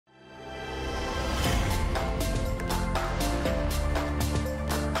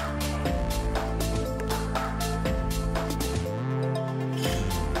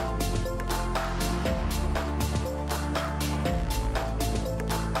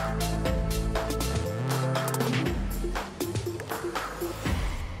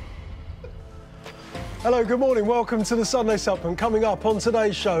Hello, good morning. Welcome to the Sunday Supplement. Coming up on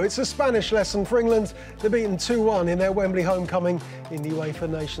today's show, it's a Spanish lesson for England. They're beaten 2-1 in their Wembley homecoming in the UEFA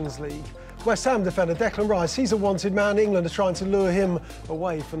Nations League. West Ham defender Declan Rice, he's a wanted man. England are trying to lure him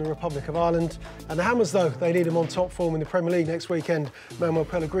away from the Republic of Ireland. And the Hammers, though, they need him on top form in the Premier League next weekend. Manuel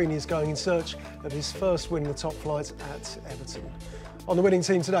Pellegrini is going in search of his first win in the top flight at Everton. On the winning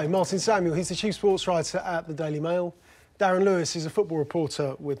team today, Martin Samuel, he's the chief sports writer at the Daily Mail. Darren Lewis is a football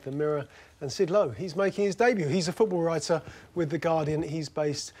reporter with The Mirror. And Sid Lowe, he's making his debut. He's a football writer with The Guardian. He's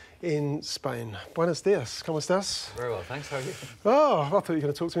based in Spain. Buenos dias. ¿Cómo estás? Very well, thanks. How are you? Oh, I thought you were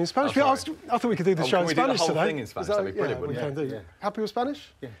going to talk to me in Spanish. I thought we could do the show in Spanish today. Can we do the whole thing in Spanish? That'd be brilliant, we can do. Yeah. Happy with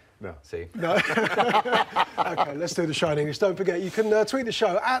Spanish? Yeah. No. See. No. OK, let's do the show in English. Don't forget, you can tweet the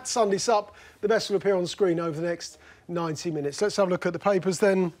show at Sunday Sup. The best will appear on the screen over the next 90 minutes. Let's have a look at the papers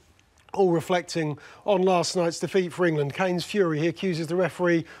then. All reflecting on last night's defeat for England. Kane's fury. He accuses the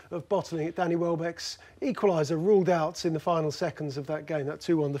referee of bottling it. Danny Welbeck's equaliser ruled out in the final seconds of that game, that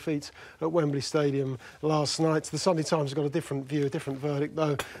 2-1 defeat at Wembley Stadium last night. The Sunday Times have got a different view, a different verdict,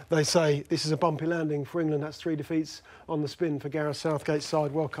 though. They say this is a bumpy landing for England. That's 3 defeats on the spin for Gareth Southgate's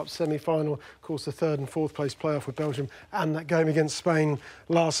side. World Cup semi-final, of course, the 3rd and 4th place playoff with Belgium, and that game against Spain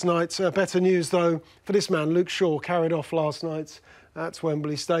last night. Better news, though, for this man. Luke Shaw carried off last night at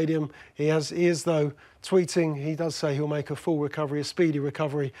Wembley Stadium. He is, though, tweeting. He does say he'll make a full recovery, a speedy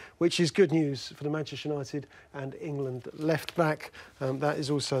recovery, which is good news for the Manchester United and England left back. That is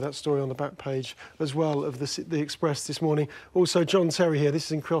also that story on the back page as well of the Express this morning. Also, John Terry here.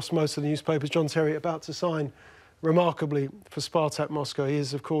 This is across most of the newspapers. John Terry about to sign remarkably for Spartak Moscow. He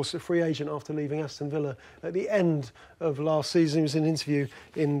is, of course, a free agent after leaving Aston Villa at the end of last season. He was in an interview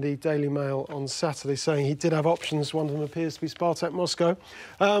in the Daily Mail on Saturday saying he did have options. One of them appears to be Spartak Moscow.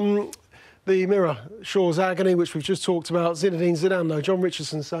 The Mirror, Shaw's agony, which we've just talked about. Zinedine Zidane, though. John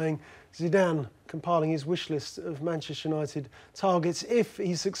Richardson saying Zidane compiling his wish list of Manchester United targets if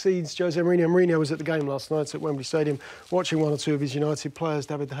he succeeds. Jose Mourinho was at the game last night at Wembley Stadium watching one or two of his United players.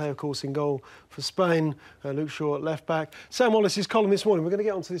 David De Gea, of course, in goal for Spain. Luke Shaw at left back. Sam Wallace's column this morning. We're going to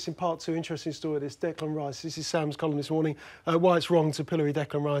get onto this in part 2. Interesting story, this. Declan Rice. This is Sam's column this morning. Why it's wrong to pillory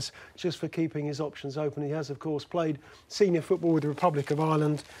Declan Rice just for keeping his options open. He has, of course, played senior football with the Republic of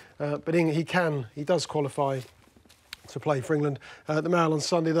Ireland, but he does qualify to play for England. The Mail on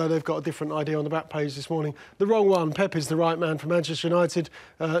Sunday, though, they've got a different idea on the back page this morning. The wrong one. Pep is the right man for Manchester United,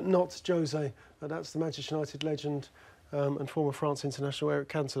 not Jose. That's the Manchester United legend and former France international Eric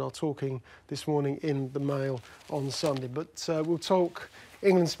Cantona talking this morning in the Mail on Sunday. But we'll talk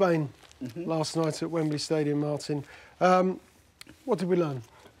England-Spain last night at Wembley Stadium, Martin. What did we learn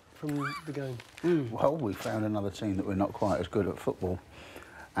from the game? Well, we found another team that we're not quite as good at football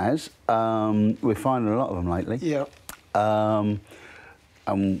as. We're finding a lot of them lately. Yeah. And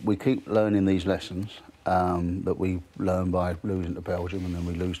we keep learning these lessons that we learn by losing to Belgium, and then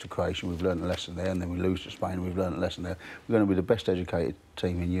we lose to Croatia. We've learned a lesson there, and then we lose to Spain, and we've learned a lesson there. We're going to be the best educated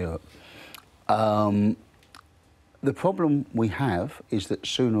team in Europe. The problem we have is that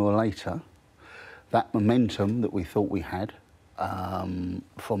sooner or later, that momentum that we thought we had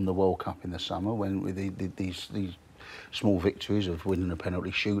from the World Cup in the summer, when with these small victories of winning a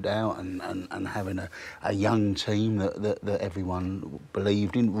penalty shootout and having a young team that everyone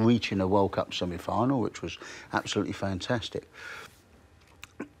believed in, reaching a World Cup semi-final, which was absolutely fantastic.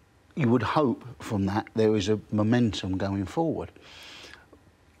 You would hope from that there is a momentum going forward.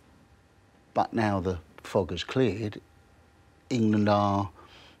 But now the fog has cleared, England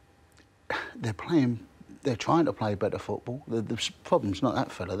they're trying to play better football. The problem's not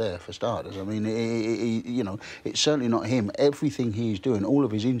that fella there, for starters. I mean, you know, it's certainly not him. Everything he's doing, all of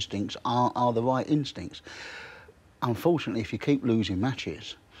his instincts are the right instincts. Unfortunately, if you keep losing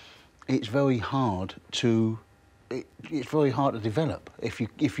matches, it's very hard to develop. If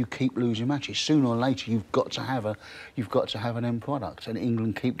you keep losing matches, sooner or later you've got to have an end product. And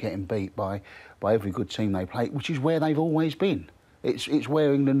England keep getting beat by every good team they play, which is where they've always been. It's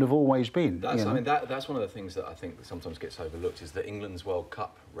where England have always been. I mean, that's one of the things that I think sometimes gets overlooked, is that England's World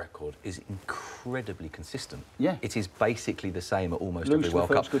Cup record is incredibly consistent. Yeah. It is basically the same at almost every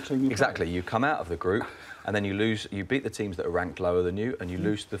World Cup. Good team exactly. You come out of the group and then you beat the teams that are ranked lower than you, and you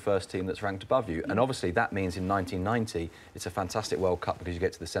lose to the first team that's ranked above you. And obviously that means in 1990 it's a fantastic World Cup because you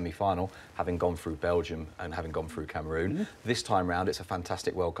get to the semi-final, having gone through Belgium and having gone through Cameroon. This time round it's a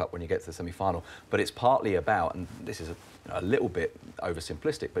fantastic World Cup when you get to the semi-final. But it's partly about, and this is a little bit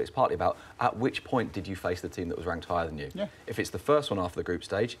oversimplistic, but it's partly about at which point did you face the team that was ranked higher than you. Yeah. If it's the first one after the group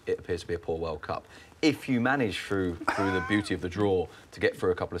stage, it appears to be a poor World Cup. If you manage through the beauty of the draw to get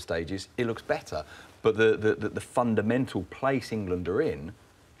through a couple of stages, it looks better. But the fundamental place England are in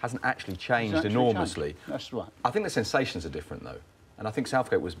hasn't actually changed enormously. That's right. I think the sensations are different, though. And I think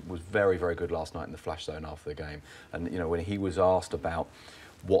Southgate was very, very good last night in the flash zone after the game. And, you know, when he was asked about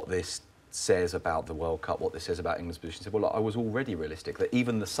what this says about the World Cup, what this says about England's position, he said, well, look, I was already realistic, that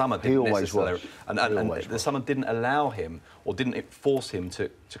even the summer didn't necessarily... And the summer didn't allow him, or didn't force him to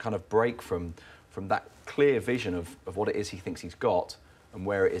kind of break from that clear vision of what it is he thinks he's got and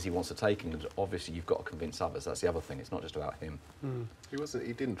where it is he wants to take England. Obviously, you've got to convince others. That's the other thing. It's not just about him.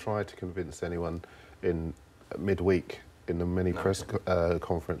 He didn't try to convince anyone in midweek in the many press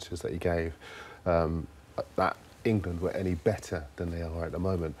conferences that he gave that England were any better than they are at the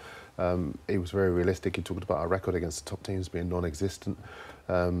moment. He was very realistic. He talked about our record against the top teams being non-existent.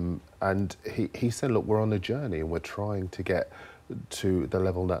 And he said, look, we're on a journey and we're trying to get to the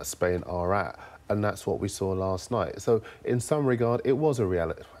level that Spain are at. And that's what we saw last night. So in some regard, it was a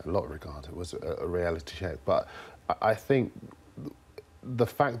reality, a lot of regard, it was a reality check. But I think the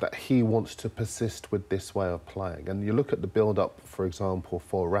fact that he wants to persist with this way of playing, and you look at the build-up, for example,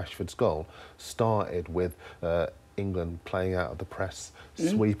 for Rashford's goal, started with England playing out of the press,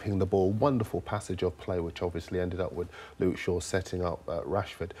 sweeping the ball, wonderful passage of play, which obviously ended up with Luke Shaw setting up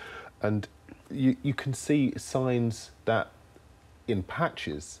Rashford. And you can see signs that in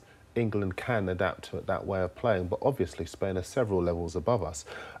patches, England can adapt to that way of playing, but obviously Spain are several levels above us.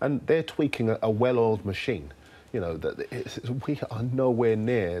 And they're tweaking a well-oiled machine. You know, we are nowhere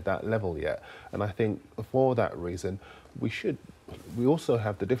near that level yet. And I think for that reason, we also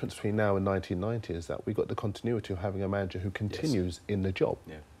have the difference between now and 1990 is that we got the continuity of having a manager who continues in the job.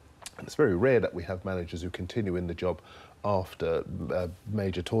 Yeah. And it's very rare that we have managers who continue in the job after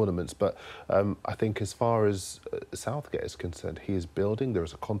major tournaments. But I think as far as Southgate is concerned, he is building. There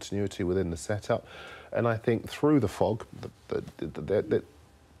is a continuity within the setup. And I think through the fog, there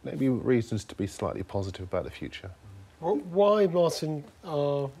may be reasons to be slightly positive about the future. Well, why, Martin,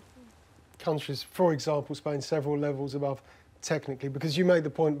 are countries, for example, Spain, several levels above technically? Because you made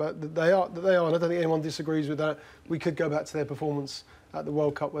the point about that they are, and I don't think anyone disagrees with that. We could go back to their performance at the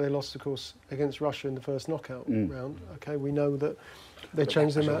World Cup where they lost, of course, against Russia in the first knockout round. OK, we know that they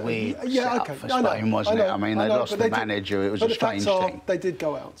changed them out. Yeah, OK. For Spain, wasn't it? I mean, they lost the manager. It was a strange thing. They did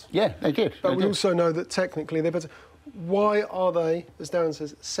go out. Yeah, they did. But we also know that technically they're better. Why are they, as Darren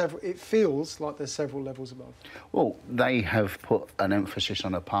says, it feels like there's several levels above? Well, they have put an emphasis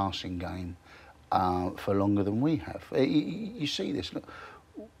on a passing game for longer than we have. You see this. Look,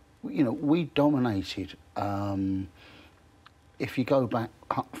 you know, we dominated. If you go back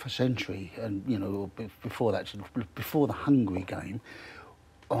up for century, and you know, before that, before the Hungary game,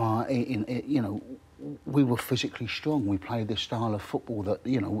 you know, we were physically strong. We played this style of football that,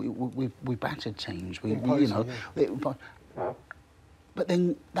 you know, we battered teams. You know, but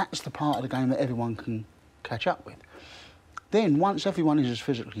then that's the part of the game that everyone can catch up with. Then once everyone is as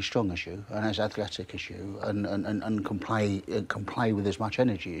physically strong as you and as athletic as you and can play with as much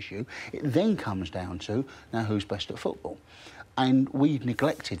energy as you, it then comes down to now who's best at football. And we've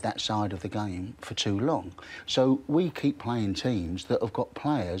neglected that side of the game for too long. So we keep playing teams that have got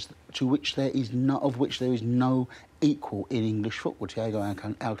players to which there is no equal in English football.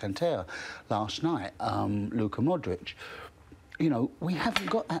 Thiago Alcantara last night, Luka Modric. You know, we haven't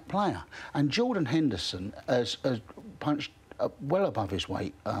got that player. And Jordan Henderson has punched well above his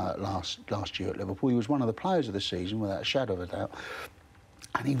weight last year at Liverpool. He was one of the players of the season, without a shadow of a doubt.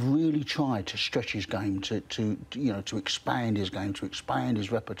 And he really tried to stretch his game, to expand his game, to expand his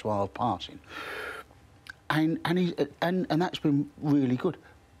repertoire of passing. And that's been really good.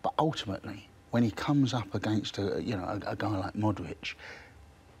 But ultimately, when he comes up against a guy like Modric,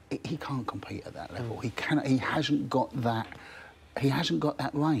 he can't compete at that level. He hasn't got that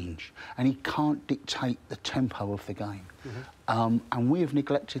range, and he can't dictate the tempo of the game. And we have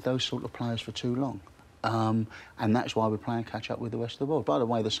neglected those sort of players for too long. And that's why we're playing catch-up with the rest of the world. By the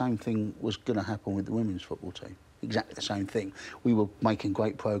way, the same thing was going to happen with the women's football team. Exactly the same thing. We were making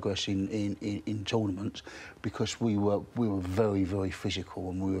great progress in tournaments because we were very, very physical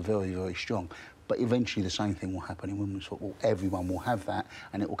and we were very, very strong. But eventually the same thing will happen in women's football. Everyone will have that,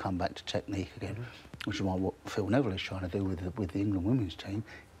 and it will come back to technique again, which is what Phil Neville is trying to do with the England women's team,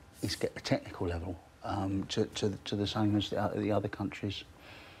 is get the technical level to the same as the other countries.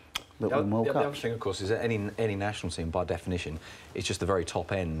 The other thing, of course, is that any national team, by definition, is just the very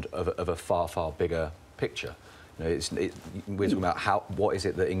top end of a far, far bigger picture. You know, we're talking about what is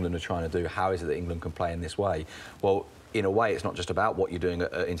it that England are trying to do? How is it that England can play in this way? Well, in a way, it's not just about what you're doing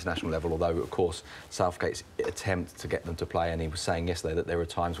at international level, although, of course, Southgate's attempt to get them to play, and he was saying yesterday that there are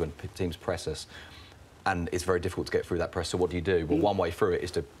times when teams press us, and it's very difficult to get through that press. So what do you do? Well, one way through it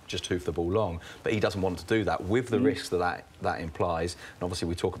is to just hoof the ball long, but he doesn't want to do that with the risks that implies. And obviously,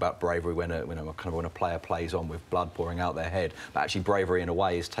 we talk about bravery when a player plays on with blood pouring out their head, but actually bravery in a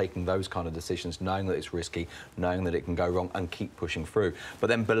way is taking those kind of decisions, knowing that it's risky, knowing that it can go wrong, and keep pushing through. But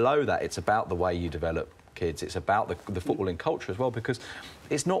then below that, it's about the way you develop kids. It's about the footballing culture as well, because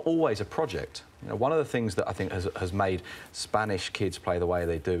it's not always a project. You know, one of the things that I think has made Spanish kids play the way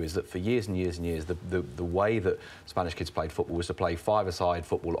they do is that for years and years and years, the way that Spanish kids played football was to play five-a-side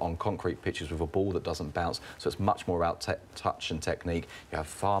football on concrete pitches with a ball that doesn't bounce. So it's much more about touch and technique. You have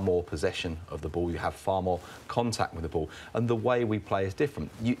far more possession of the ball. You have far more contact with the ball. And the way we play is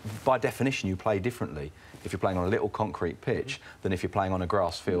different. By definition, you play differently if you're playing on a little concrete pitch than if you're playing on a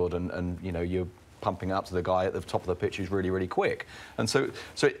grass field and you know, you're pumping up to the guy at the top of the pitch who's really, really quick. And so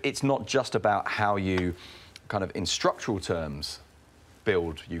it's not just about how you kind of, in structural terms,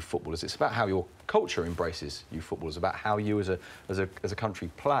 build youth footballers. It's about how your culture embraces youth footballers, about how you as a country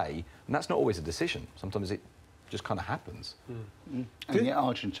play. And that's not always a decision. Sometimes it just kind of happens. And yet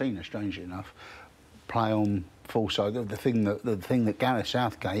Argentina, strangely enough, play on full side. The thing that Gareth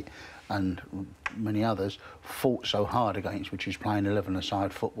Southgate and many others fought so hard against, which is playing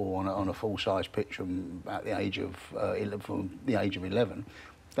 11-a-side football on a full-size pitch from about the age of 11.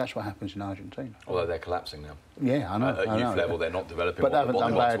 That's what happens in Argentina. Although they're collapsing now. Yeah, I know. At youth level, they're not developing. But they haven't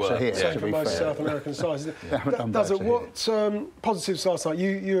done bad to here. Same for most South American sides. What positives last night?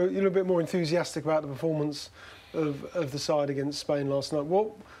 You're a little bit more enthusiastic about the performance of the side against Spain last night.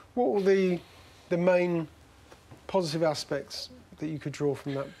 What were the main positive aspects that you could draw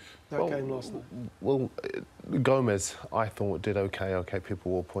from that game last night? Well, Gomez, I thought, did okay. OK,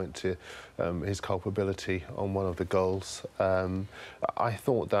 people will point to his culpability on one of the goals. I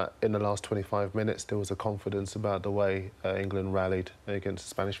thought that in the last 25 minutes there was a confidence about the way England rallied against the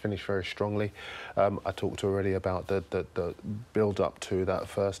Spanish, finished very strongly. I talked already about the build-up to that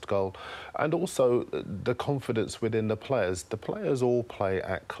first goal, and also the confidence within the players. The players all play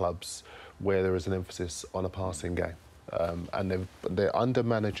at clubs where there is an emphasis on a passing game. And they're under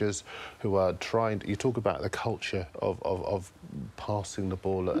managers who are trying. You talk about the culture of passing the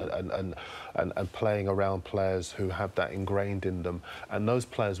ball and playing around players who have that ingrained in them, and those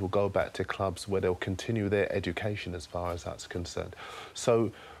players will go back to clubs where they'll continue their education as far as that's concerned.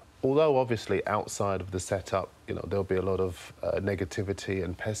 So, although obviously outside of the setup, you know, there'll be a lot of negativity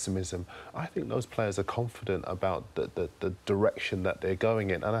and pessimism, I think those players are confident about the direction that they're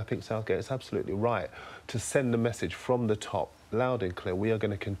going in, and I think Southgate is absolutely right to send the message from the top, loud and clear. We are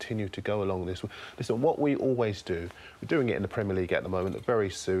going to continue to go along this. Listen, what we always do, we're doing it in the Premier League at the moment, very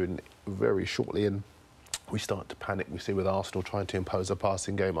soon, very shortly, and we start to panic. We see with Arsenal trying to impose a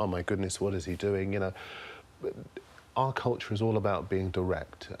passing game. Oh my goodness, what is he doing? You know, our culture is all about being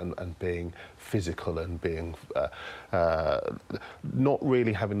direct and being physical and being not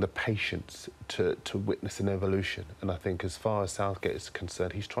really having the patience to witness an evolution. And I think as far as Southgate is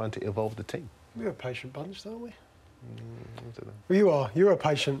concerned, he's trying to evolve the team. We're a patient bunch, aren't we? I don't know. Well, you are. You're a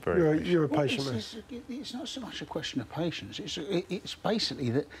patient. You're a Well, patient man. It's not so much a question of patience. It's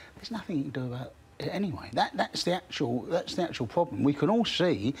basically that there's nothing you can do about it anyway. That's the actual problem. We can all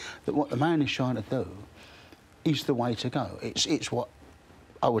see that what the man is trying to do is the way to go. It's what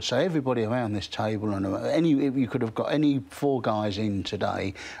I would say everybody around this table, and if you could have got any 4 guys in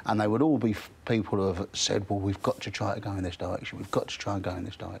today, and they would all be people who have said, well, we've got to try to go in this direction, we've got to try and go in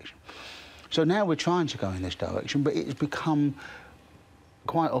this direction. So now we're trying to go in this direction, but it's become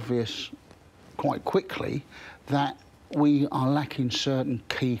quite obvious quite quickly that we are lacking certain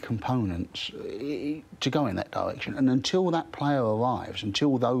key components to go in that direction. And until that player arrives,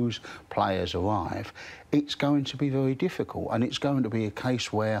 until those players arrive, it's going to be very difficult. And it's going to be a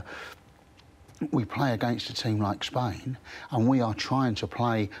case where we play against a team like Spain and we are trying to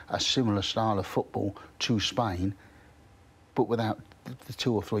play a similar style of football to Spain, but without the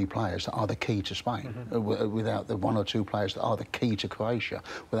 2 or 3 players that are the key to Spain, without the 1 or 2 players that are the key to Croatia,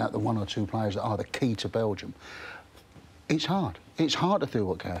 without the 1 or 2 players that are the key to Belgium. It's hard. It's hard to do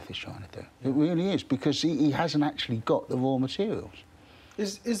what Gareth is trying to do. It really is, because he hasn't actually got the raw materials.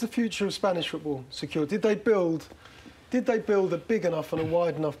 Is the future of Spanish football secure? Did they build a big enough and a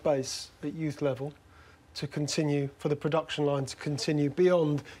wide enough base at youth level to continue, for the production line to continue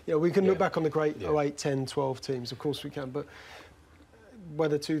beyond? You know, we can look back on the great 08, 10, 12 teams, of course we can, but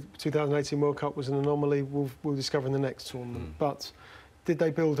whether 2018 World Cup was an anomaly, we'll discover in the next tournament. But Did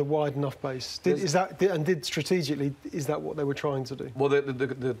they build a wide enough base? Did strategically, is that what they were trying to do? Well,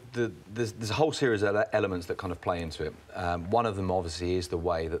 there's a whole series of elements that kind of play into it. One of them, obviously, is the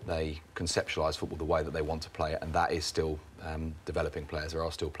way that they conceptualise football, the way that they want to play it, and that is still developing players. There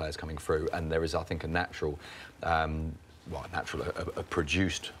are still players coming through, and there is, I think, a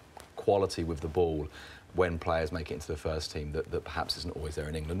produced quality with the ball when players make it into the first team that perhaps isn't always there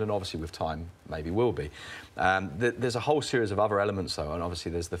in England, and obviously with time maybe will be. There's a whole series of other elements though, and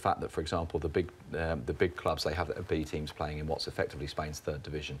obviously there's the fact that, for example, the big clubs, they have B teams playing in what's effectively Spain's third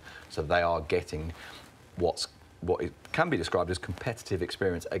division, so they are getting what it can be described as competitive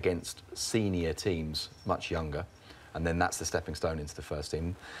experience against senior teams much younger, and then that's the stepping stone into the first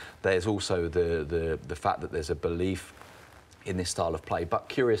team. There's also the fact that there's a belief in this style of play, but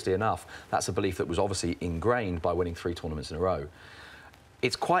curiously enough, that's a belief that was obviously ingrained by winning 3 tournaments in a row.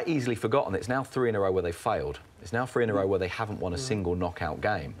 It's quite easily forgotten that it's now 3 in a row where they've failed. It's now 3 in a row where they haven't won a single knockout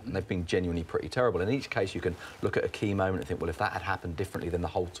game, and they've been genuinely pretty terrible. In each case, you can look at a key moment and think, well, if that had happened differently, then the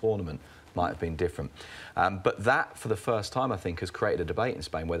whole tournament might have been different. But that, for the first time, I think, has created a debate in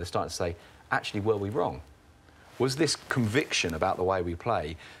Spain where they're starting to say, actually, were we wrong? Was this conviction about the way we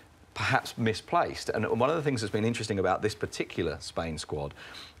play perhaps misplaced? And one of the things that's been interesting about this particular Spain squad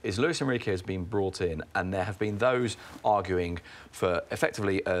is Luis Enrique has been brought in, and there have been those arguing for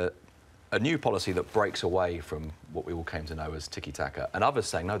effectively a new policy that breaks away from what we all came to know as tiki-taka, and others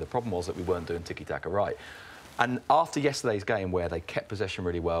saying, no, the problem was that we weren't doing tiki-taka right. And after yesterday's game, where they kept possession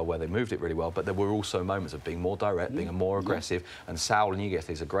really well, where they moved it really well, but there were also moments of being more direct, being more aggressive, and Saul Niguez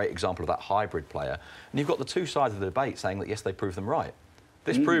is a great example of that hybrid player. And you've got the two sides of the debate saying that, yes, they proved them right.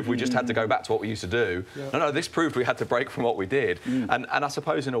 This proved we just had to go back to what we used to do. Yeah. No, this proved we had to break from what we did. And I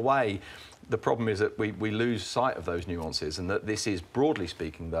suppose, in a way, the problem is that we lose sight of those nuances, and that this is, broadly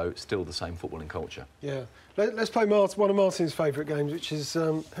speaking, though, still the same footballing culture. Yeah. Let's play one of Martin's favourite games, which is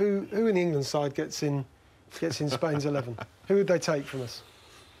who in the England side gets in Spain's 11? Who would they take from us?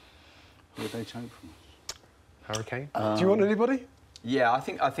 Who would they take from us? Harry Kane? Do you want anybody? Yeah, I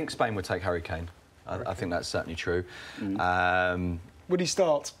think Spain would take Harry Kane. I think that's certainly true. Would he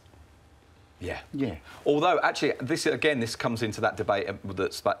start? Yeah. Although, actually, this comes into that debate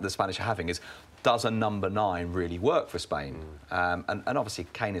that the Spanish are having, is, does a number 9 really work for Spain? And obviously,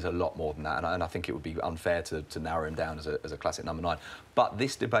 Kane is a lot more than that, and I think it would be unfair to narrow him down as a classic number 9. But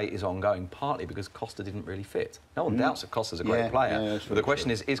this debate is ongoing partly because Costa didn't really fit. No one doubts that Costa's a great player, but the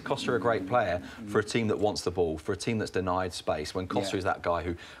question is Costa a great player for a team that wants the ball, for a team that's denied space, when Costa is that guy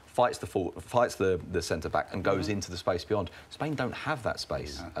who fights the centre-back and goes into the space beyond. Spain don't have that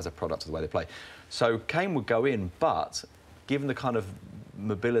space as a product of the way they play. So Kane would go in, but given the kind of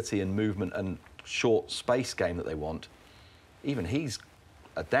mobility and movement and short space game that they want, even he's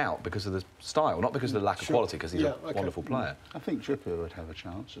a doubt because of the style, not because of the lack of quality, because he's a wonderful player. I think Trippier would have a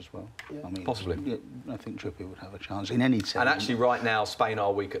chance as well. Yeah. I mean, possibly. I think Trippier would have a chance in any team. And actually, right now, Spain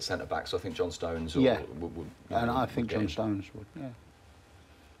are weak at centre-back, so I think John Stones would and I think John Stones would,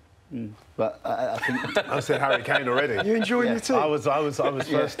 But I think I said Harry Kane already. You enjoying your team? I was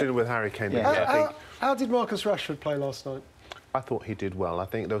first in with Harry Kane. How did Marcus Rashford play last night? I thought he did well. I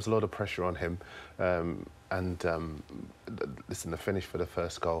think there was a lot of pressure on him, listen, the finish for the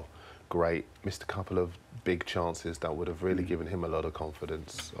first goal, great. Missed a couple of big chances that would have really given him a lot of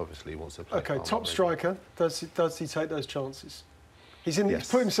confidence. Obviously, he wants to play. Okay, top striker. Does he take those chances? He's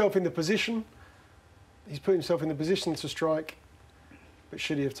put himself in the position. He's put himself in the position to strike. But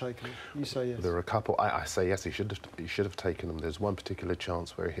should he have taken them? You say yes. There are a couple. I say yes. He should have taken them. There's one particular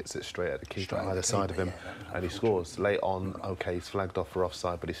chance where he hits it straight at the keeper on either side of him, and he scores. Late on, OK, he's flagged off for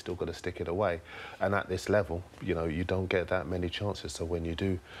offside, but he's still got to stick it away. And at this level, you don't get that many chances. So when you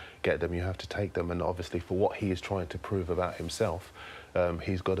do get them, you have to take them. And obviously, for what he is trying to prove about himself,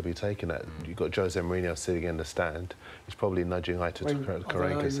 he's got to be taken at. You've got Jose Mourinho sitting in the stand. He's probably nudging Aitor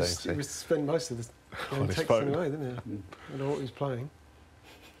Karanka saying... He spent most of the texting away, didn't he? I don't know what he was playing.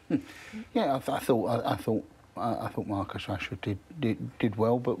 Yeah, I thought Marcus Rashford did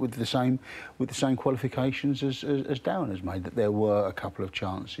well, but with the same qualifications as Darren has made. That there were a couple of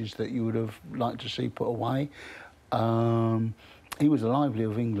chances that you would have liked to see put away. He was the lively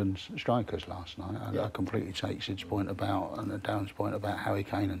of England's strikers last night. I completely take Sid's point about and Darren's point about Harry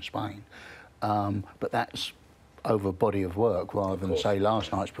Kane and Spain, but that's over body of work rather than, say,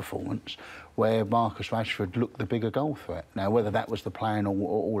 last night's performance, where Marcus Rashford looked the bigger goal threat. Now, whether that was the plan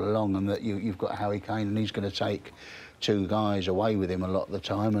all along, and that you've got Harry Kane and he's going to take 2 guys away with him a lot of the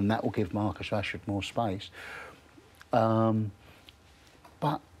time, and that will give Marcus Rashford more space.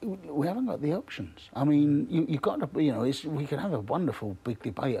 but we haven't got the options. I mean, you've got to, you know, we can have a wonderful big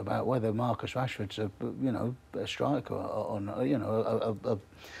debate about whether Marcus Rashford's a striker or not, you know,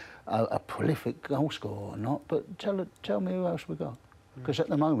 a prolific goal scorer or not. But tell me who else we got. Because at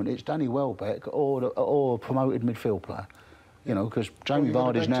the moment it's Danny Welbeck or a promoted midfield player. You know, because Jamie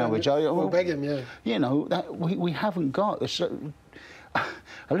Vardy's now with Joe. We'll beg him, yeah. You know, that we haven't got this. A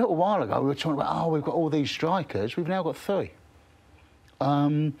little while ago we were talking about, we've got all these strikers. We've now got 3.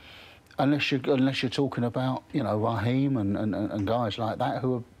 Unless you're talking about, you know, Raheem and guys like that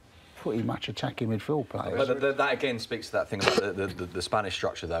who are pretty much attacking midfield players. But that again speaks to that thing about the Spanish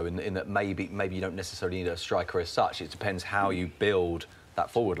structure, though, in that maybe you don't necessarily need a striker as such. It depends how you build that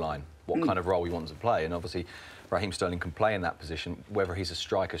forward line, what kind of role you want to play, and obviously Raheem Sterling can play in that position. Whether he's a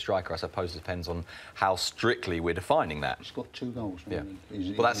striker, I suppose, depends on how strictly we're defining that. He's got 2 goals. Yeah.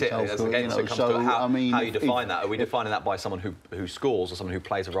 Well, that's it. Again, so it comes to how you define that. Are we defining that by someone who scores or someone who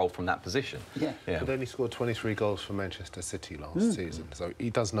plays a role from that position? Yeah. But then he scored 23 goals for Manchester City last season, so he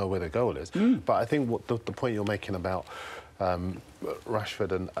does know where the goal is. But I think what the point you're making about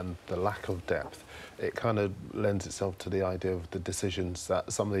Rashford and the lack of depth, it kind of lends itself to the idea of the decisions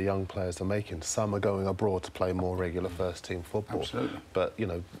that some of the young players are making. Some are going abroad to play more regular first-team football. Absolutely. But, you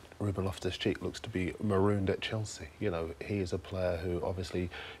know, Ruben Loftus-Cheek looks to be marooned at Chelsea. You know, he is a player who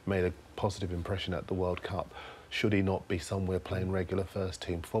obviously made a positive impression at the World Cup. Should he not be somewhere playing regular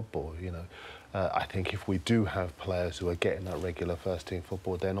first-team football, you know? I think if we do have players who are getting that regular first-team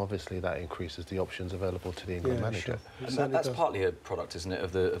football, then obviously that increases the options available to the England manager. Sure. And that's partly a product, isn't it,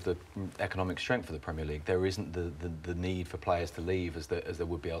 of the economic strength of the Premier League. There isn't the need for players to leave as there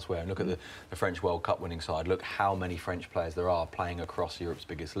would be elsewhere. And look at the French World Cup winning side. Look how many French players there are playing across Europe's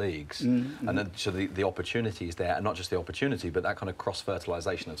biggest leagues. And then, so the opportunity is there, and not just the opportunity, but that kind of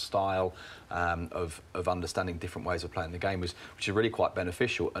cross-fertilisation of style, of understanding different ways of playing the game, which is really quite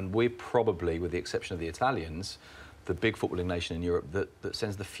beneficial. And we're probably, with the exception of the Italians, the big footballing nation in Europe that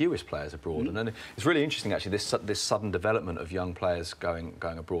sends the fewest players abroad. And then it's really interesting, actually, this sudden development of young players going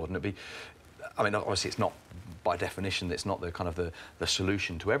abroad. And it'd be, I mean, obviously it's not, by definition, it's not the kind of the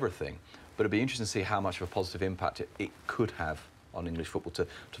solution to everything, but it'd be interesting to see how much of a positive impact it could have on English football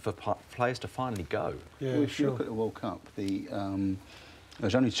for players to finally go. Yeah, well, if you look at the World Cup,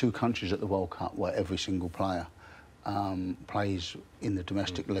 there's only 2 countries at the World Cup where every single player plays in the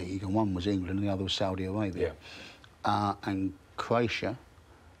domestic league, and one was England and the other was Saudi Arabia. And Croatia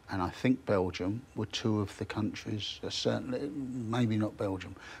and I think Belgium were 2 of the countries, certainly, maybe not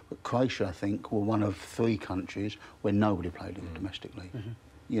Belgium, but Croatia, I think, were one of 3 countries where nobody played in the domestic league.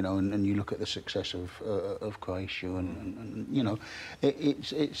 You know, and you look at the success of Croatia, and you know,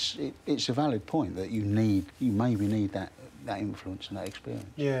 it's a valid point that you maybe need that influence and that experience.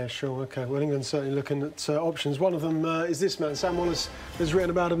 Yeah, sure, OK. Well, England's certainly looking at options. One of them is this man. Sam Wallace has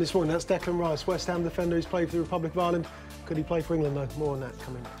written about him this morning. That's Declan Rice, West Ham defender who's played for the Republic of Ireland. Could he play for England, though? More on that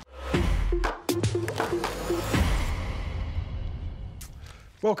coming up.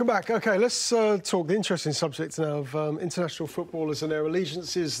 Welcome back. OK, let's talk the interesting subject now of international footballers and their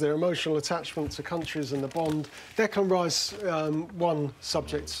allegiances, their emotional attachment to countries and the bond. Declan Rice, one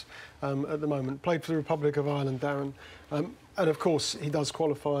subject at the moment, played for the Republic of Ireland, Darren. And, of course, he does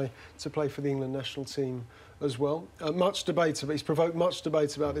qualify to play for the England national team as well. Much debate, he's provoked much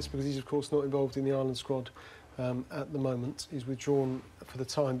debate about this because he's, of course, not involved in the Ireland squad at the moment. He's withdrawn for the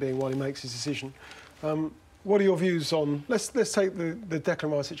time being while he makes his decision. What are your views on... Let's take the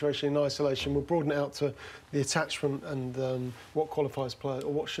Declan Rice situation in isolation. We'll broaden it out to the attachment and what qualifies players,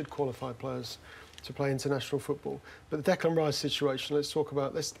 or what should qualify players to play international football. But the Declan Rice situation, let's talk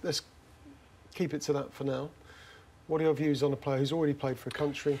about... Let's keep it to that for now. What are your views on a player who's already played for a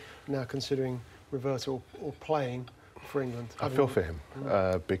country, now considering revert or playing for England? I feel for him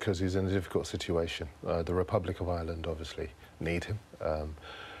because he's in a difficult situation. The Republic of Ireland obviously need him.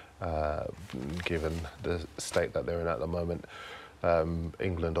 Given the state that they're in at the moment.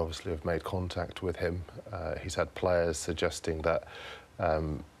 England obviously have made contact with him. He's had players suggesting that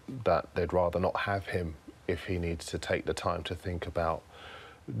that they'd rather not have him if he needs to take the time to think about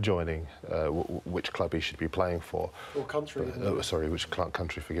joining which club he should be playing for. Or country. Sorry, which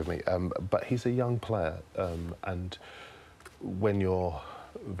country, forgive me. But he's a young player, and when you're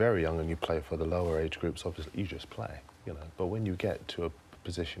very young and you play for the lower age groups, obviously you just play, you know. But when you get to a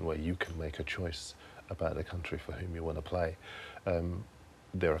position where you can make a choice about the country for whom you want to play,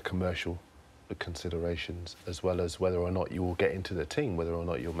 there are commercial considerations as well as whether or not you will get into the team, whether or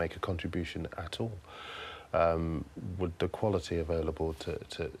not you'll make a contribution at all. With the quality available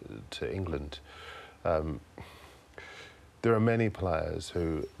to England, there are many players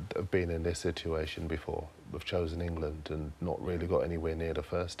who have been in this situation before. have chosen England and not really got anywhere near the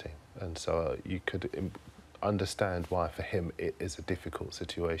first team. And so you could understand why for him it is a difficult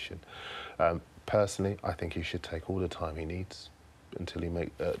situation. Personally, I think he should take all the time he needs until he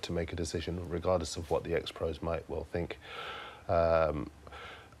to make a decision, regardless of what the ex-pros might well think.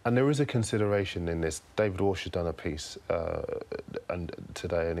 And there is a consideration in this. David Walsh has done a piece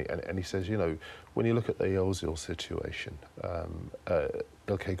today, and he says, you know, when you look at the Ozil situation,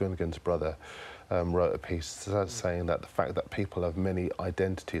 Ilkay Gundogan's brother wrote a piece saying that the fact that people have many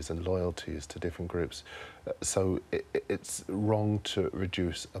identities and loyalties to different groups, so it's wrong to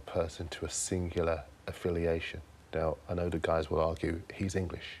reduce a person to a singular affiliation. Now, I know the guys will argue he's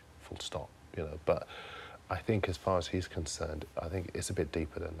English, full stop, you know, but I think as far as he's concerned, I think it's a bit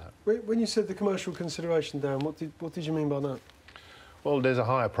deeper than that. When you said the commercial consideration, Darren, what did you mean by that? Well, there's a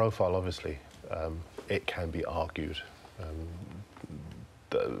higher profile, obviously. It can be argued.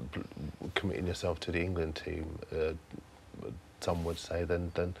 Committing yourself to the England team, some would say,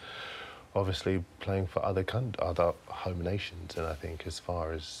 then obviously playing for other home nations. And I think as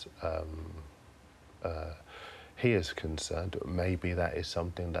far as he is concerned, maybe that is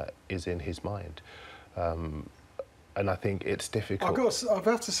something that is in his mind. And I think it's difficult. I'd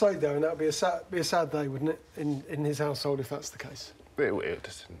have to say, Darren, that would be a sad day, wouldn't it, in his household if that's the case?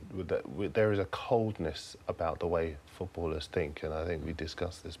 There is a coldness about the way footballers think, and I think we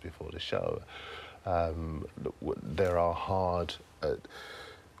discussed this before the show. There are hard...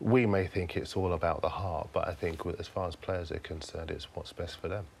 we may think it's all about the heart, but I think as far as players are concerned, it's what's best for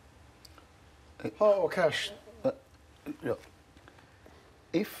them. Heart or cash? Look,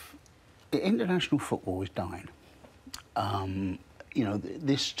 if international football is dying, you know,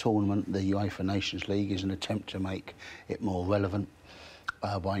 this tournament, the UEFA Nations League, is an attempt to make it more relevant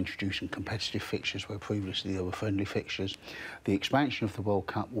by introducing competitive fixtures where previously there were friendly fixtures. The expansion of the World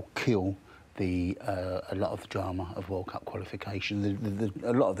Cup will kill a lot of the drama of World Cup qualification.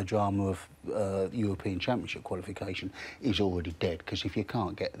 A lot of the drama of European Championship qualification is already dead, because if you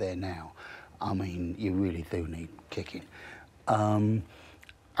can't get there now, I mean, you really do need kicking.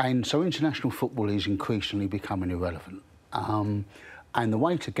 And so international football is increasingly becoming irrelevant. And the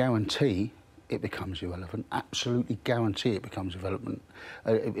way to guarantee it becomes irrelevant, absolutely guarantee it becomes irrelevant,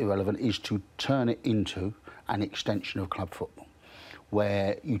 is to turn it into an extension of club football,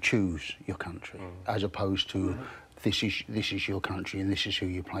 where you choose your country, as opposed to this is your country and this is who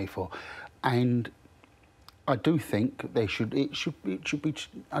you play for. And I do think I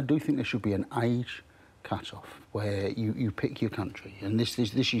do think there should be an age cut-off where you pick your country, and this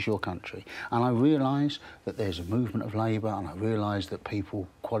is your country. And I realise that there's a movement of labour, and I realise that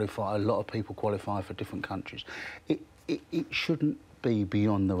a lot of people qualify for different countries. It shouldn't be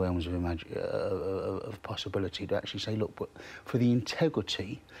beyond the realms of possibility to actually say, look, but for the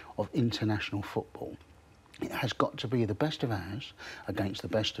integrity of international football, it has got to be the best of ours against the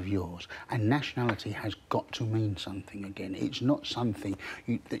best of yours, and nationality has got to mean something again. It's not something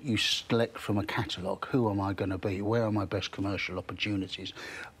that you select from a catalogue. Who am I going to be? Where are my best commercial opportunities?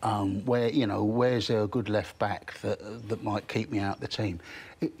 Where's there a good left back that might keep me out the team?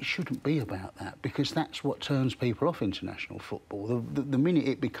 It shouldn't be about that, because that's what turns people off international football. The minute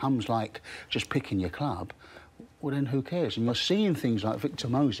it becomes like just picking your club, well, then who cares? And you're seeing things like Victor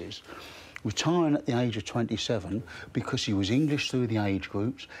Moses retiring at the age of 27 because he was English through the age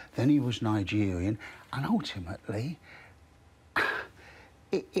groups, then he was Nigerian, and ultimately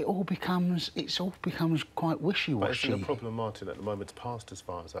it all becomes quite wishy-washy. But isn't the problem, Martin, at the moment, it's past as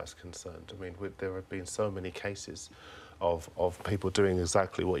far as that's concerned? I mean, there have been so many cases of people doing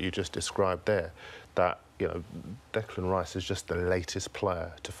exactly what you just described there, that, you know, Declan Rice is just the latest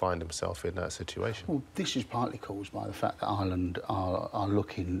player to find himself in that situation. Well, this is partly caused by the fact that Ireland are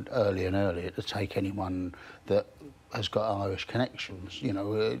looking earlier and earlier to take anyone that has got Irish connections. You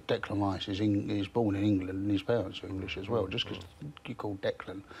know, Declan Rice is born in England, and his parents are English as well. Just because you're called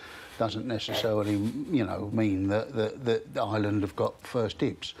Declan doesn't necessarily, you know, mean that Ireland have got first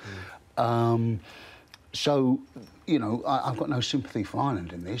dibs. So, you know, I've got no sympathy for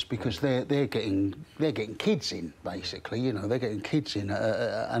Ireland in this, because they're getting kids in, basically. You know, they're getting kids in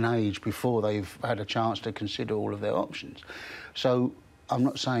at an age before they've had a chance to consider all of their options. So I'm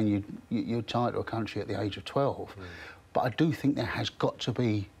not saying you're tied to a country at the age of 12, but I do think there has got to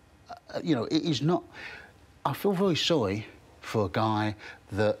be, you know, it is not. I feel very sorry for a guy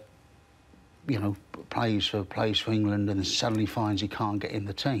that, you know, plays for England and suddenly finds he can't get in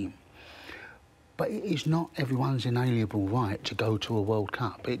the team. But it is not everyone's inalienable right to go to a World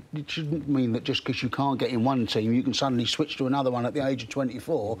Cup. It shouldn't mean that just because you can't get in one team, you can suddenly switch to another one at the age of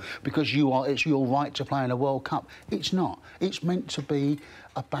 24 because it's your right to play in a World Cup. It's not. It's meant to be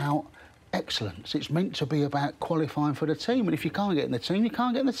about excellence. It's meant to be about qualifying for the team, and if you can't get in the team, you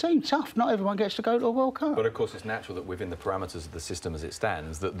can't get in the team. Tough. Not everyone gets to go to a World Cup. But of course, it's natural that within the parameters of the system as it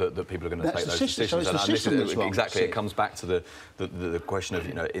stands, that people are going to take those decisions. So it's the system that's wrong. Exactly. It comes back to the question of,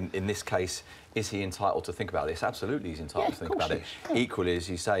 you know, in this case, is he entitled to think about this? Absolutely, he's entitled to think about it. Equally, as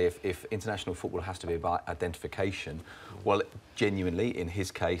you say, if international football has to be about identification, well, genuinely, in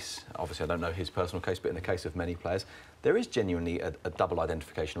his case, obviously I don't know his personal case, but in the case of many players, there is genuinely a double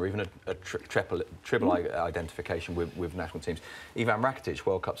identification, or even a triple identification with national teams. Ivan Rakitic,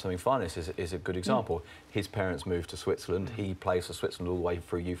 World Cup semi-finalist, is a good example. His parents moved to Switzerland. He plays for Switzerland all the way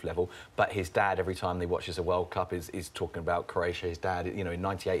through youth level. But his dad, every time he watches a World Cup, is talking about Croatia. His dad, you know, in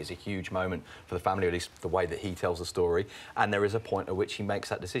 '98 is a huge moment for the family, at least the way that he tells the story. And there is a point at which he makes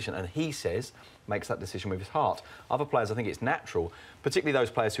that decision. And he says, makes that decision with his heart. Other players, I think it's natural, particularly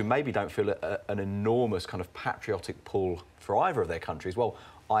those players who maybe don't feel an enormous kind of patriotic pull for either of their countries. Well,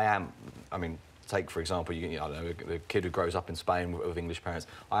 I mean, take, for example, you know, the kid who grows up in Spain with English parents.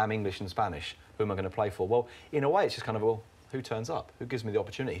 I am English and Spanish. Who am I going to play for? Well, in a way, it's just kind of, well, who turns up? Who gives me the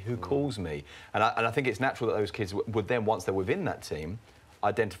opportunity? Who calls me? And I think it's natural that those kids would then, once they're within that team,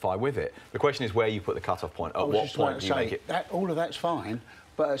 identify with it. The question is where you put the cut-off point. At what point do you make it? All of that's fine,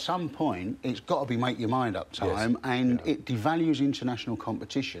 but at some point it's got to be make your mind up time, and it devalues international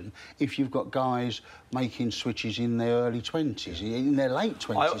competition if you've got guys making switches in their early 20s, in their late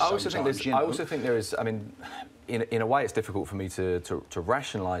 20s. I also think there is. I mean, in a way, it's difficult for me to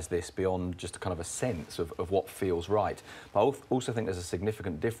rationalise this beyond just a kind of a sense of what feels right. But I also think there's a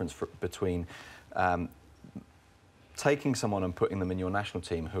significant difference between taking someone and putting them in your national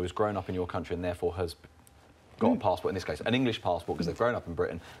team who has grown up in your country and therefore has got a passport, in this case, an English passport, because they've grown up in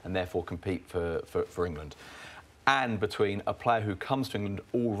Britain and therefore compete for England. And between a player who comes to England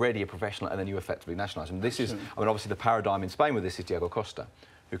already a professional and then you effectively nationalise him. This is, I mean, obviously the paradigm in Spain with this is Diego Costa,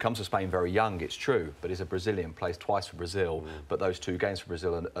 who comes to Spain very young, it's true, but is a Brazilian, plays twice for Brazil, but those 2 games for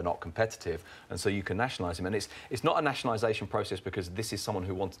Brazil are not competitive, and so you can nationalise him. And it's not a nationalisation process because this is someone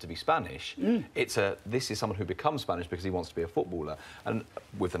who wanted to be Spanish. This is someone who becomes Spanish because he wants to be a footballer, and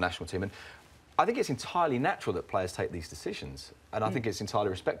with the national team. And I think it's entirely natural that players take these decisions, and I think it's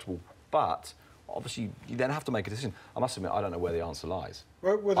entirely respectable, but obviously you then have to make a decision. I must admit, I don't know where the answer lies. I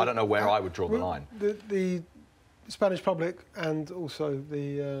don't know where I would draw the line. The Spanish public and also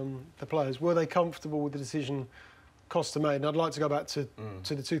the players, were they comfortable with the decision Costa made? And I'd like to go back to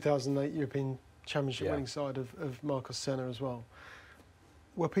the 2008 European Championship winning side of Marcos Senna as well.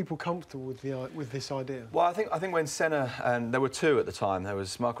 Were people comfortable with this idea? Well, I think when Senna, and there were 2 at the time, there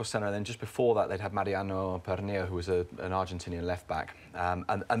was Marcos Senna, and then just before that they'd had Mariano Pernilla, who was an Argentinian left-back.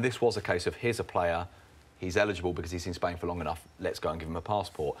 And this was a case of, here's a player, he's eligible because he's in Spain for long enough, let's go and give him a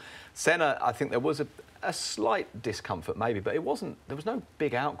passport. Senna, I think there was a slight discomfort maybe, but there was no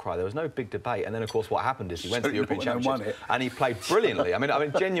big outcry, there was no big debate. And then, of course, what happened is he went to the European Championships and he played brilliantly. I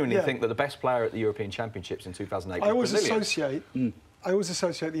mean, genuinely think that the best player at the European Championships in 2008 was Brazilian. I always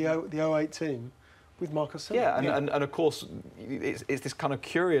associate the 08 team with Marcos Senna. Yeah, and of course, it's this kind of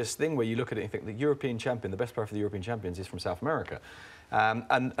curious thing where you look at it and think the European champion, the best player for the European champions is from South America.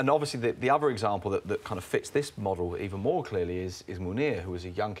 And obviously the other example that kind of fits this model even more clearly is Munir, who was a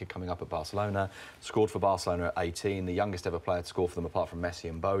young kid coming up at Barcelona, scored for Barcelona at 18, the youngest ever player to score for them apart from Messi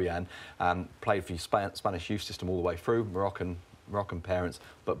and Bojan, played for the Spanish youth system all the way through, Moroccan parents,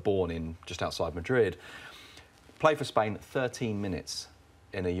 but born in just outside Madrid. Played for Spain 13 minutes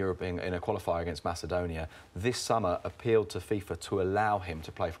in a qualifier against Macedonia. This summer appealed to FIFA to allow him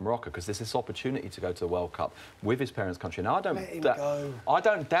to play for Morocco because there's this opportunity to go to the World Cup with his parents' country. Now I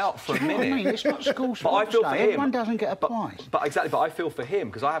don't doubt for a minute. I mean, it's not school but I feel for him. Everyone doesn't get a prize. But I feel for him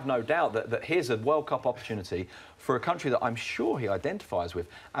because I have no doubt that here's a World Cup opportunity for a country that I'm sure he identifies with.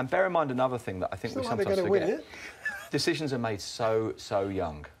 And bear in mind another thing that I think we sometimes forget. Win it. Decisions are made so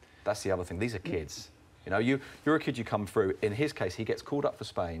young. That's the other thing. These are kids. You know, you're a kid, you come through. In his case, he gets called up for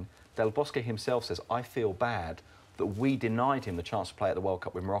Spain. Del Bosque himself says, I feel bad that we denied him the chance to play at the World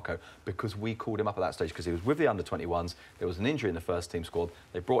Cup with Morocco because we called him up at that stage because he was with the under-21s. There was an injury in the first team squad.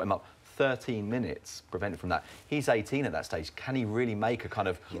 They brought him up 13 minutes, prevented from that. He's 18 at that stage. Can he really make a kind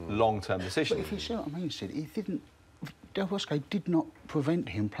of long-term decision? But if you see what I mean, Sid, he didn't... Del Bosque did not prevent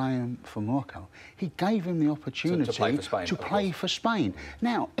him playing for Morocco. He gave him the opportunity to play for Spain.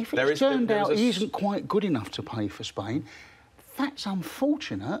 Now, if it's turned out he isn't quite good enough to play for Spain, that's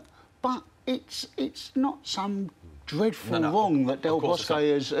unfortunate, but it's not some dreadful wrong that Del Bosque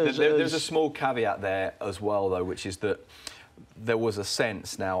has... There's a small caveat there as well, though, which is that there was a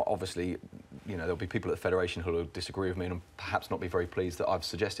sense, now, obviously, you know, there'll be people at the Federation who will disagree with me and perhaps not be very pleased that I've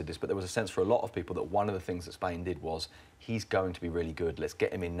suggested this, but there was a sense for a lot of people that one of the things that Spain did was, he's going to be really good, let's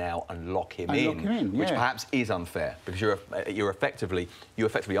get him in now and lock him in, which perhaps is unfair, because you effectively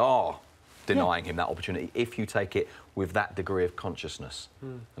are denying him that opportunity if you take it with that degree of consciousness.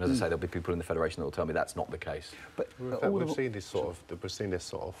 And as I say, there'll be people in the Federation that will tell me that's not the case. But we've seen this sort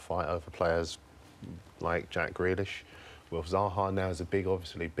of fight over players like Jack Grealish. Well, Zaha now is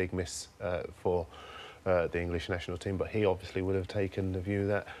obviously big miss for the English national team, but he obviously would have taken the view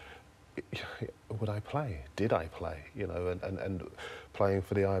that, would I play? Did I play? You know, and playing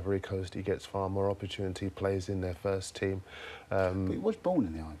for the Ivory Coast, he gets far more opportunity, plays in their first team. But he was born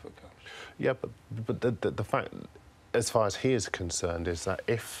in the Ivory Coast. Yeah, but the fact, as far as he is concerned, is that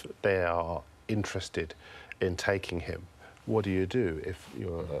if they are interested in taking him, what do you do if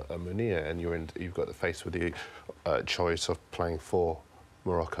you're a Munir and you've got to face with the choice of playing for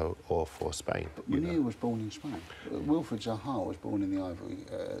Morocco or for Spain? But Munir was born in Spain. Wilfried Zaha was born in the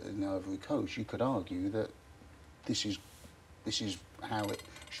Ivory Coast. You could argue that this is how it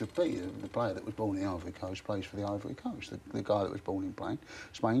should be. The player that was born in the Ivory Coast plays for the Ivory Coast. The guy that was born in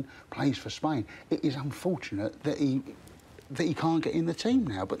Spain plays for Spain. It is unfortunate that he can't get in the team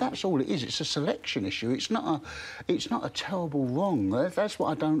now, but that's all it is. It's a selection issue. It's not a terrible wrong. That's what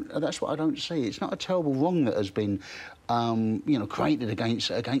I don't see. It's not a terrible wrong that has been, you know, created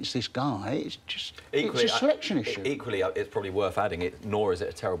against this guy. It's just it's a selection issue. Equally, it's probably worth adding it. Nor is it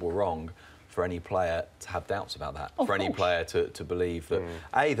a terrible wrong for any player to have doubts about that. For any player to believe that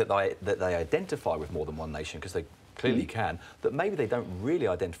that they identify with more than one nation, because they clearly can, that maybe they don't really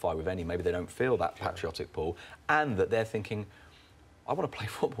identify with any, maybe they don't feel that patriotic pull, and that they're thinking, I want to play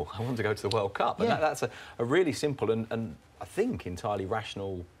football, I want to go to the World Cup. And that's a really simple and I think entirely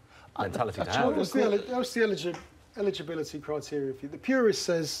rational mentality to have. What's the eligibility criteria for you? The purist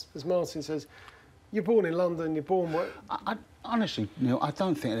says, as Martin says, you're born in London, you're born... Honestly, Neil, I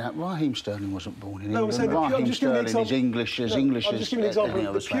don't think that. Raheem Sterling wasn't born in England. I'm saying Raheem Sterling is English as I'm just giving an example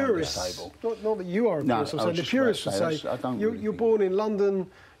of the purists. Not that you are a purist. I'm saying the purists would say, you're born in London,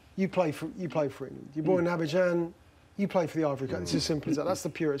 you play for England. You're born in Abidjan, you play for the Ivory Coast. It's as simple as that. That's the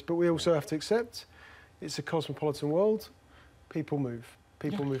purist. But we also have to accept it's a cosmopolitan world. People move.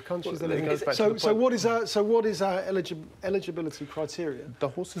 People move countries. So what is our eligibility criteria? The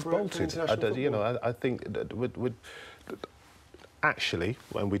horse is bolted. You know, I think that actually,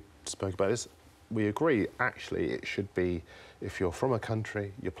 when we spoke about this, we agree. Actually, it should be, if you're from a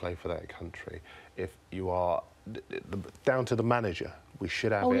country, you play for that country. If you are down to the manager, we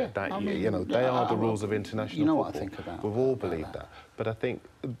should have it. You know, they are the rules of international football. You know what I think about. We've all believed that. But I think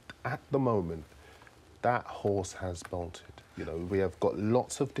at the moment, that horse has bolted. You know, we have got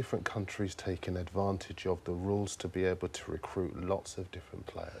lots of different countries taking advantage of the rules to be able to recruit lots of different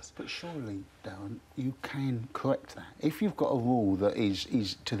players. But surely, Darren, you can correct that. If you've got a rule that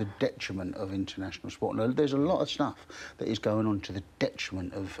is to the detriment of international sport, now, there's a lot of stuff that is going on to the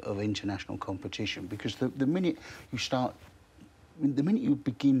detriment of international competition, because the minute you start... The minute you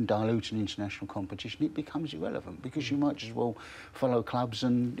begin diluting international competition, it becomes irrelevant, because you might just well follow clubs,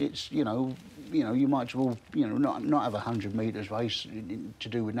 and it's you might as well not have a 100 metres race to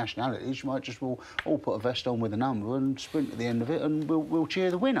do with nationalities. You might just well all put a vest on with a number and sprint at the end of it, and we'll cheer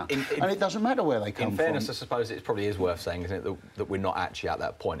the winner. And it doesn't matter where they come from. In fairness, I suppose it probably is worth saying, isn't it, that we're not actually at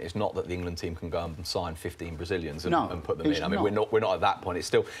that point. It's not that the England team can go and sign 15 Brazilians and put them in. I mean, we're not at that point. It's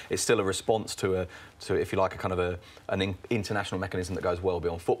still a response to if you like, a kind of an international mechanism that goes well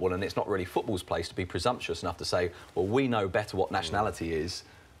beyond football, and it's not really football's place to be presumptuous enough to say, well, we know better what nationality is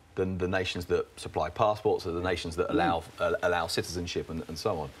than the nations that supply passports, or the nations that allow citizenship and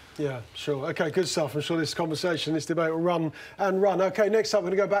so on. Yeah, sure. OK, good stuff. I'm sure this conversation, this debate will run and run. OK, next up, we're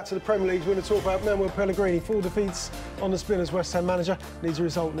going to go back to the Premier League. We're going to talk about Manuel Pellegrini. 4 defeats on the spin as West Ham manager. Needs a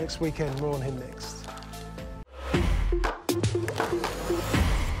result next weekend. More on him next.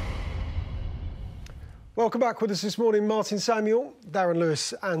 Welcome back. With us this morning, Martin Samuel, Darren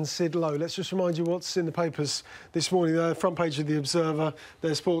Lewis and Sid Lowe. Let's just remind you what's in the papers this morning. The front page of The Observer,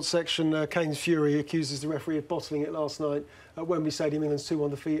 their sports section, Kane's fury accuses the referee of bottling it last night at Wembley Stadium. England's 2-1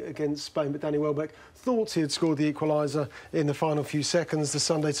 defeat against Spain, but Danny Welbeck thought he had scored the equaliser in the final few seconds. The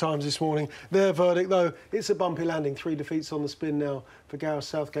Sunday Times this morning, their verdict, though, it's a bumpy landing. 3 defeats on the spin now for Gareth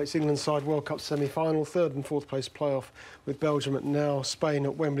Southgate's England side World Cup semi-final. 3rd and 4th place playoff with Belgium and now Spain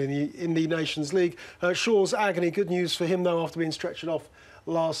at Wembley in the Nations League. Shaw's agony, good news for him, though, after being stretchered off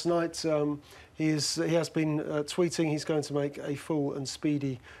last night. He has been tweeting he's going to make a full and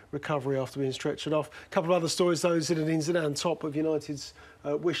speedy recovery after being stretchered off. A couple of other stories, though. Zinedine Zidane, top of United's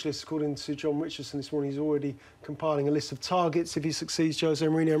wish list, according to John Richardson this morning. He's already compiling a list of targets if he succeeds Jose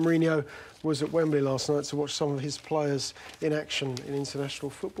Mourinho. Mourinho was at Wembley last night to watch some of his players in action in international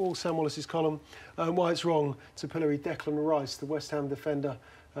football. Sam Wallace's column, why it's wrong to pillory Declan Rice, the West Ham defender,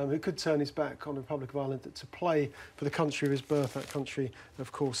 who could turn his back on the Republic of Ireland to play for the country of his birth. That country,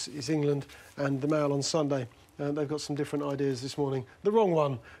 of course, is England. And the Mail on Sunday, they've got some different ideas this morning. The wrong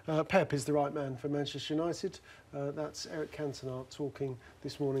one, Pep is the right man for Manchester United. That's Eric Cantona talking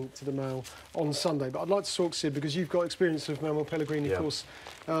this morning to the Mail on Sunday. But I'd like to talk, Sid, because you've got experience of Manuel Pellegrini, of course,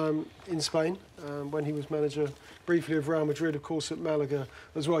 in Spain, when he was manager briefly of Real Madrid, of course, at Malaga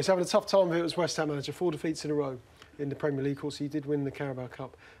as well. He's having a tough time of it as West Ham manager, 4 defeats in a row in the Premier League. Of course, he did win the Carabao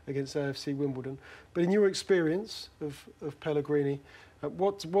Cup against AFC Wimbledon. But in your experience of Pellegrini,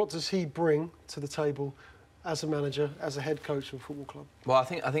 what does he bring to the table as a manager, as a head coach of a football club? Well, I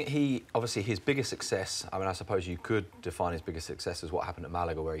think he, obviously, his biggest success, I mean, I suppose you could define his biggest success as what happened at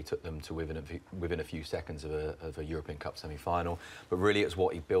Malaga, where he took them to within a few seconds of a European Cup semi-final. But really, it's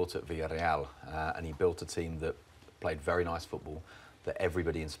what he built at Villarreal. And he built a team that played very nice football, that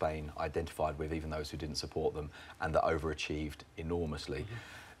everybody in Spain identified with, even those who didn't support them, and that overachieved enormously.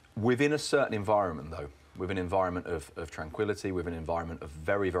 Within a certain environment, though, with an environment of tranquility, with an environment of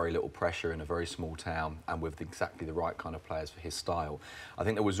very, very little pressure in a very small town, and with exactly the right kind of players for his style. I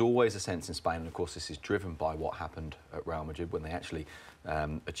think there was always a sense in Spain, and of course this is driven by what happened at Real Madrid when they actually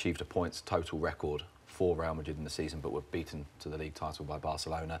achieved a points total record for Real Madrid in the season, but were beaten to the league title by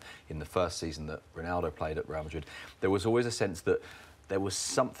Barcelona in the first season that Ronaldo played at Real Madrid. There was always a sense that there was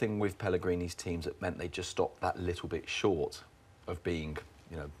something with Pellegrini's teams that meant they just stopped that little bit short of being,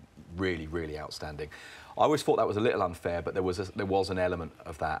 you know, really, really outstanding. I always thought that was a little unfair, but there was an element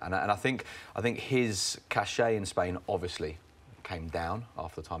of that, and I think his cachet in Spain obviously came down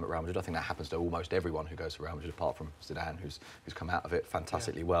after the time at Real Madrid. I think that happens to almost everyone who goes to Real Madrid, apart from Zidane, who's come out of it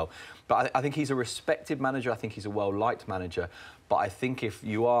fantastically well. But I think he's a respected manager. I think he's a well-liked manager. But I think if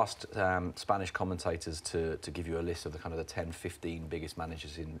you asked Spanish commentators to give you a list of the kind of the 10, 15 biggest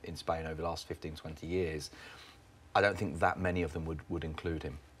managers in Spain over the last 15, 20 years, I don't think that many of them would include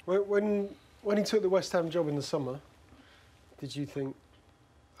him. When he took the West Ham job in the summer, did you think,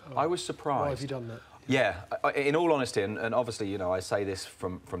 I was surprised. Why have you done that? Yeah, in all honesty, and obviously, you know, I say this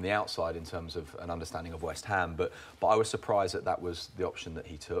from the outside in terms of an understanding of West Ham, but I was surprised that was the option that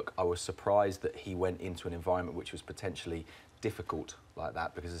he took. I was surprised that he went into an environment which was potentially difficult like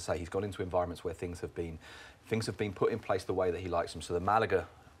that, because, as I say, he's gone into environments where things have been put in place the way that he likes them. So the Malaga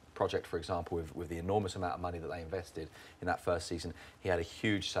project, for example, with the enormous amount of money that they invested in that first season, he had a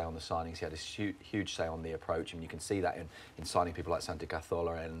huge say on the signings, he had a huge say on the approach, and you can see that in signing people like Santi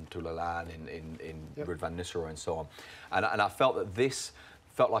Cazorla and Tulalan, in Ruud van Nistelrooy and so on. And I felt that this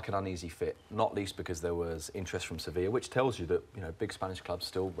felt like an uneasy fit, not least because there was interest from Sevilla, which tells you that, you know, big Spanish clubs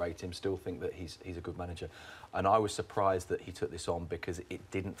still rate him, still think that he's a good manager. And I was surprised that he took this on, because it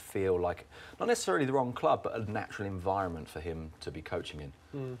didn't feel like, not necessarily the wrong club, but a natural environment for him to be coaching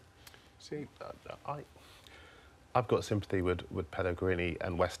in. See, I've got sympathy with Pellegrini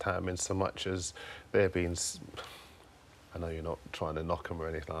and West Ham in so much as they've been, I know you're not trying to knock them or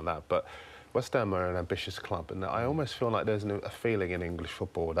anything like that, but West Ham are an ambitious club, and I almost feel like there's a feeling in English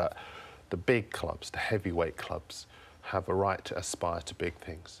football that the big clubs, the heavyweight clubs, have a right to aspire to big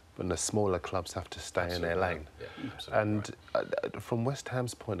things, and the smaller clubs have to stay in their lane. Yeah, and from West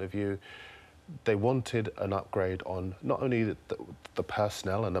Ham's point of view, they wanted an upgrade on not only the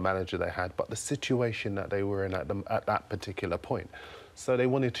personnel and the manager they had, but the situation that they were in at that particular point. So they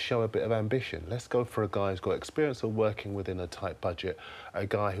wanted to show a bit of ambition. Let's go for a guy who's got experience of working within a tight budget, a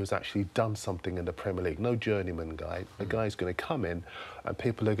guy who's actually done something in the Premier League, no journeyman guy, a guy who's going to come in and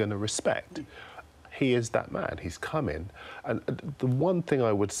people are going to respect. He is that man. He's come in. And the one thing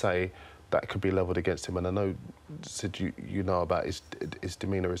I would say that could be levelled against him, and I know, Sid, you know about his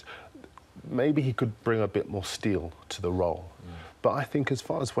demeanour, is maybe he could bring a bit more steel to the role. But I think as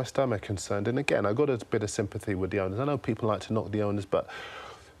far as West Ham are concerned, and again, I've got a bit of sympathy with the owners. I know people like to knock the owners, but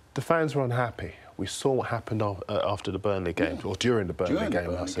the fans were unhappy. We saw what happened after the Burnley game, or during the Burnley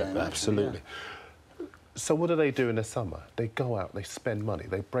game, I said. Absolutely. Yeah. So what do they do in the summer? They go out, they spend money,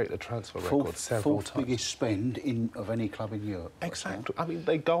 they break the transfer record several times. Fourth biggest spend of any club in Europe. Exactly. I mean,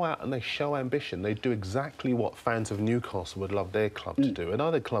 they go out and they show ambition. They do exactly what fans of Newcastle would love their club to do, and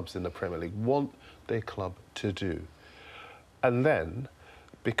other clubs in the Premier League want their club to do. And then,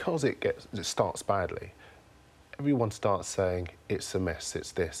 because it starts badly, everyone starts saying it's a mess,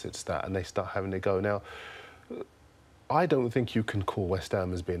 it's this, it's that, and they start having to go. Now, I don't think you can call West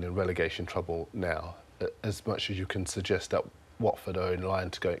Ham as being in relegation trouble now, as much as you can suggest that Watford are in line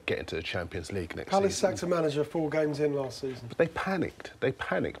to get into the Champions League next season. Palace sacked a manager 4 games in last season. But they panicked. They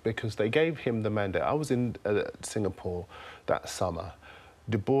panicked because they gave him the mandate. I was in Singapore that summer.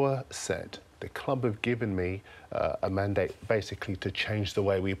 De Boer said, the club have given me a mandate basically to change the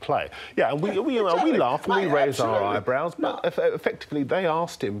way we play. Yeah, and we laugh and we raise our eyebrows, but effectively they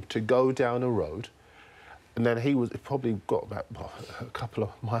asked him to go down a road. And then he probably got about a couple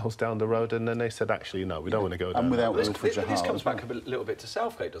of miles down the road, and then they said, actually, no, we don't want to go down. And without this comes back a little bit to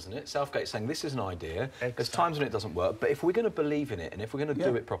Southgate, doesn't it? Southgate saying this is an idea. Exactly. There's times when it doesn't work, but if we're going to believe in it and if we're going to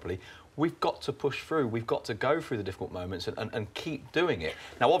do it properly, we've got to push through. We've got to go through the difficult moments and keep doing it.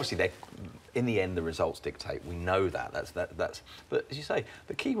 Now, obviously, in the end, the results dictate. We know that. That's. But as you say,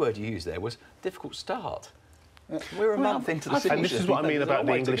 the key word you used there was difficult start. We're a month into the season. And this is what I mean about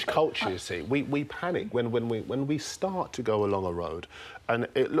the English culture, you see. We panic when we start to go along a road and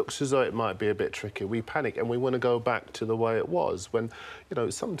it looks as though it might be a bit tricky. We panic and we want to go back to the way it was when, you know,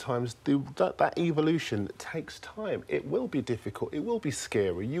 sometimes that evolution takes time. It will be difficult. It will be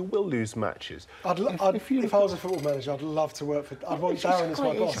scary. You will lose matches. If I was a football manager, I'd love to work for... I'd want Darren as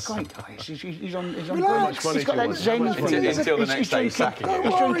my boss. He's a great guy. He's on Relax, he's got that zen thing. Until the next day he's sacking you.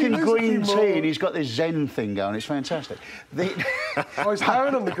 He's drinking green tea and he's got this zen thing going. It's fantastic. Oh, is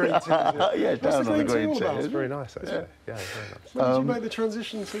Darren on the green tea? Yeah, Darren on the green tea. It's very nice, actually. Yeah, very nice. When did you make the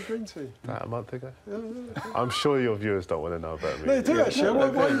transition to green tea? About a month ago. I'm sure your viewers don't want to know about me. They do, actually.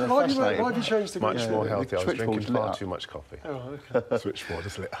 Why have you changed to green tea? Much more healthy. I was drinking far too much coffee. Oh, OK. Switchboard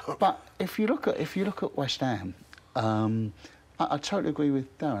is lit up. But if you look at West Ham, I totally agree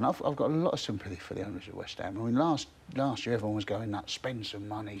with Darren. I've got a lot of sympathy for the owners of West Ham. I mean, last year everyone was going nuts, spend some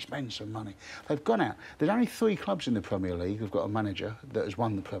money. They've gone out. There's only 3 clubs in the Premier League who've got a manager that has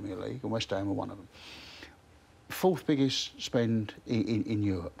won the Premier League, and West Ham are one of them. 4th biggest spend in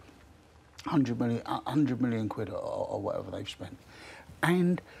Europe. 100 million quid or whatever they've spent.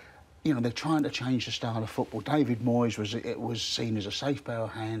 And, you know, they're trying to change the style of football. David Moyes was seen as a safe pair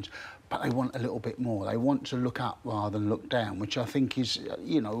of hands, but they want a little bit more. They want to look up rather than look down, which I think is,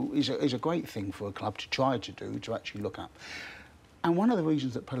 you know, is a great thing for a club to try to do, to actually look up. And one of the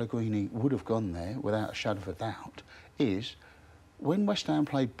reasons that Pellegrini would have gone there, without a shadow of a doubt, is when West Ham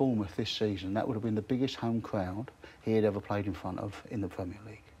played Bournemouth this season, that would have been the biggest home crowd he had ever played in front of in the Premier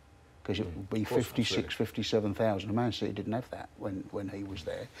League. Because it would be 56, 57,000. And Man City didn't have that when he was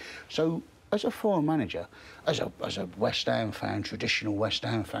there. So, as a foreign manager, as a West Ham fan, traditional West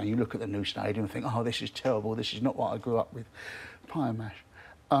Ham fan, you look at the new stadium and think, oh, this is terrible, this is not what I grew up with. Pie and mash.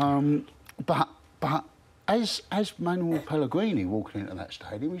 But as Manuel Pellegrini walking into that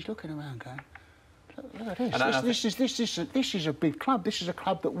stadium, he's looking around going, look at this. This is a big club. This is a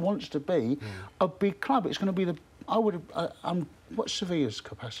club that wants to be a big club. It's going to be what's Sevilla's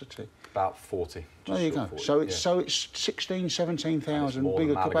capacity? About 40. There you go. 40, so it's 16, 17,000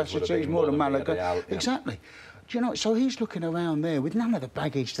 bigger capacity. It's more than Malaga. Exactly. Do you know? So he's looking around there with none of the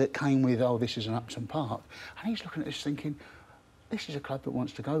baggage that came with, oh, this is an Upton Park, and he's looking at this thinking, this is a club that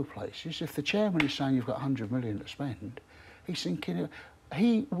wants to go places. If the chairman is saying you've got 100 million to spend, he's thinking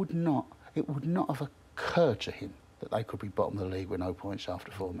it would not have occurred to him that they could be bottom of the league with no points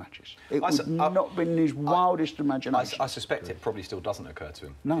after 4 matches. It would not been his wildest imagination. I suspect it probably still doesn't occur to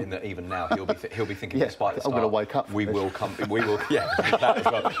him. No. In that even now he'll be thinking, despite the start, I'm going to wake up. We will, that as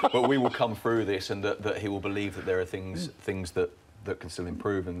well. But we will come through this, and that he will believe that there are things that can still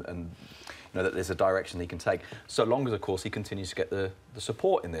improve, and you know, that there's a direction he can take. So long as, of course, he continues to get the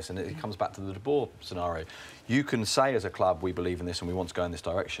support in this, and it comes back to the De Boer scenario. You can say as a club, we believe in this and we want to go in this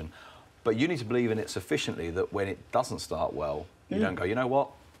direction. But you need to believe in it sufficiently that when it doesn't start well, you don't go, you know what,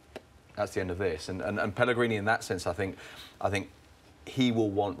 that's the end of this. And Pellegrini, in that sense, I think he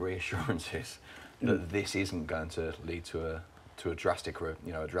will want reassurances that this isn't going to lead to a drastic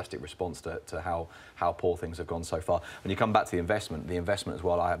response to how poor things have gone so far. When you come back to the investment as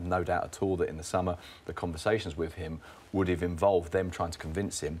well, I have no doubt at all that in the summer the conversations with him would have involved them trying to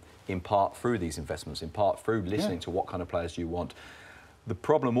convince him, in part through these investments, in part through listening to what kind of players you want. The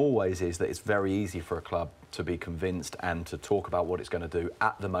problem always is that it's very easy for a club to be convinced and to talk about what it's going to do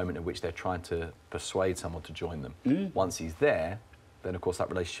at the moment in which they're trying to persuade someone to join them. Once he's there, then of course that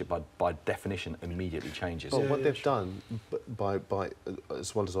relationship by definition immediately changes. Well, what they've done, by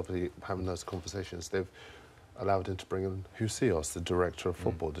as well as obviously having those conversations, they've allowed him to bring in Husios, the director of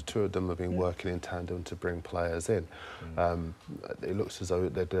football. The two of them have been working in tandem to bring players in. It looks as though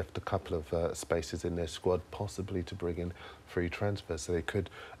they'd left a couple of spaces in their squad, possibly to bring in free transfers, so they could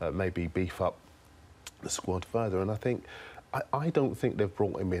maybe beef up the squad further. And I don't think they've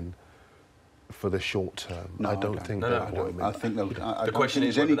brought him in for the short term. No, I don't think that appointment. I think the question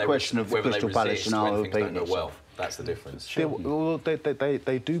is any question of the Crystal Palace scenario being well. That's the difference.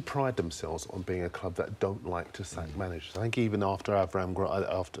 They do pride themselves on being a club that don't like to sack managers. I think even after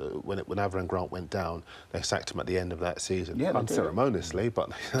when Avram Grant went down, they sacked him at the end of that season, unceremoniously,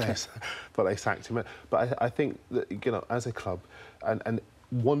 but they sacked him. But I think that, you know, as a club, and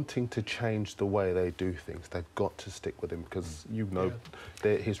wanting to change the way they do things, they've got to stick with him, because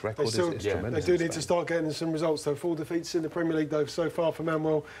his record is tremendous. They do need to start getting some results though. 4 defeats in the Premier League though so far for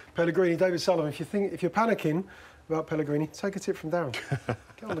Manuel Pellegrini. David Sullivan, if you're panicking about Pellegrini, take a tip from Darren. Get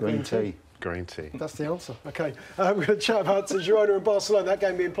on the green tea. Green tea. That's the answer. OK, we're going to chat about Girona and Barcelona. That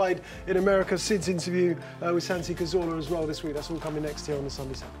game being played in America. Sid's interview with Santi Cazorla as well this week. That's all coming next here on the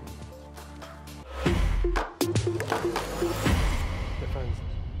Sunday Supplement.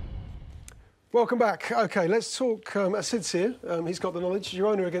 Welcome back. OK, let's talk. Sid's here. He's got the knowledge.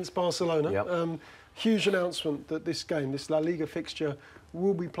 Girona against Barcelona. Yep. Huge announcement that this game, this La Liga fixture,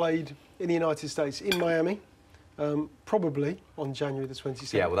 will be played in the United States, in Miami. Probably on January the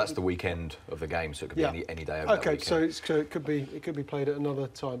 27th. Yeah, well, that's the weekend of the game, so it could be any day over that weekend. So it could be played at another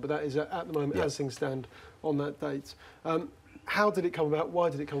time, but that is at the moment as things stand on that date. How did it come about? Why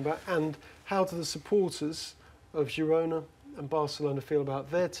did it come about? And how do the supporters of Girona and Barcelona feel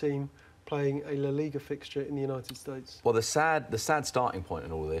about their team playing a La Liga fixture in the United States? Well, the sad starting point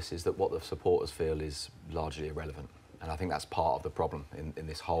in all of this is that what the supporters feel is largely irrelevant, and I think that's part of the problem in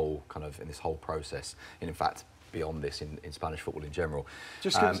this whole process. And in fact, beyond this in Spanish football in general.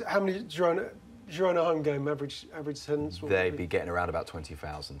 Just give us how many Girona home game average attendance? They'd be getting around about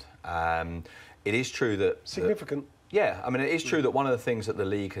 20,000. It is true that significant. Yeah, I mean, it is true that one of the things that the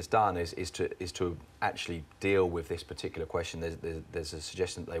league has done is to actually deal with this particular question. There's a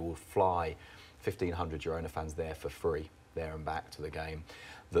suggestion that they will fly 1,500 Girona fans there for free, there and back to the game.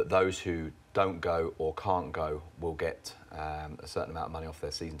 That those who don't go or can't go will get a certain amount of money off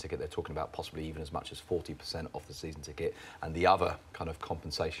their season ticket. They're talking about possibly even as much as 40% off the season ticket. And the other kind of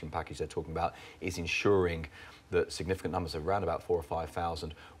compensation package they're talking about is ensuring that significant numbers of around about 4,000 or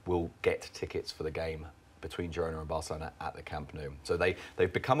 5,000 will get tickets for the game between Girona and Barcelona at the Camp Nou. So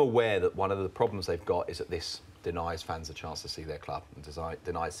they've become aware that one of the problems they've got is that this denies fans the chance to see their club and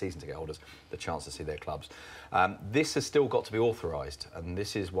denies season ticket holders the chance to see their clubs. This has still got to be authorised, and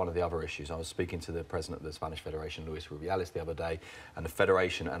this is one of the other issues. I was speaking to the president of the Spanish Federation, Luis Rubiales, the other day, and the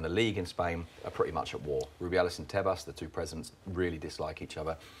Federation and the league in Spain are pretty much at war. Rubiales and Tebas, the two presidents, really dislike each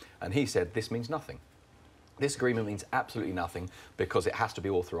other, and he said this means nothing. This agreement means absolutely nothing because it has to be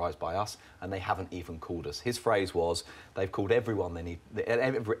authorised by us, and they haven't even called us. His phrase was, they've called everyone they need,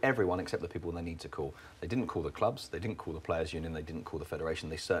 everyone except the people they need to call. They didn't call the clubs, they didn't call the players' union, they didn't call the federation,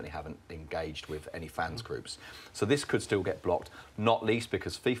 they certainly haven't engaged with any fans groups. So this could still get blocked, not least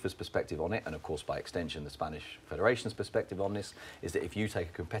because FIFA's perspective on it, and of course by extension the Spanish Federation's perspective on this, is that if you take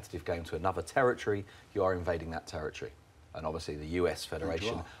a competitive game to another territory, you are invading that territory. And obviously the US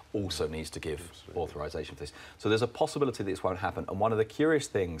Federation also needs to give authorisation for this. So there's a possibility that this won't happen. And one of the curious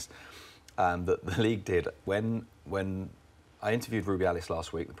things that the league did, when I interviewed Rubiales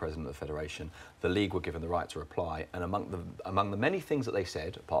last week, the president of the Federation, the league were given the right to reply. And among the many things that they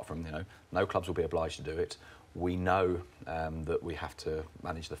said, apart from, you know, no clubs will be obliged to do it, we know that we have to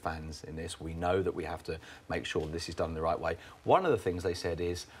manage the fans in this. We know that we have to make sure this is done in the right way. One of the things they said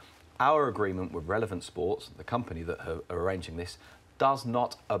is, our agreement with Relevant Sports, the company that are arranging this, does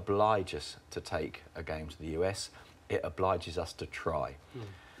not oblige us to take a game to the US. It obliges us to try.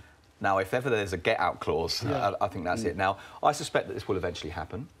 Now, if ever there's a get-out clause, I think that's it. Now, I suspect that this will eventually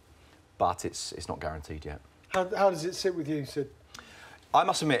happen, but it's not guaranteed yet. How does it sit with you, Sid? I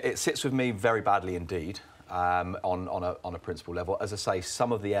must admit, it sits with me very badly indeed. On a principle level. As I say,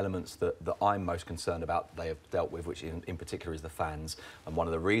 some of the elements that I'm most concerned about they have dealt with, which in particular is the fans, and one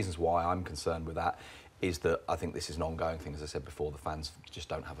of the reasons why I'm concerned with that is that I think this is an ongoing thing. As I said before, the fans just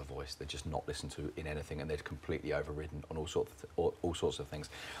don't have a voice. They're just not listened to in anything, and they're completely overridden on all sorts of things.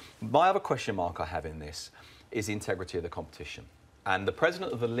 My other question mark I have in this is the integrity of the competition. And the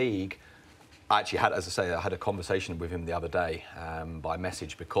president of the league, I actually had, as I say, I had a conversation with him the other day by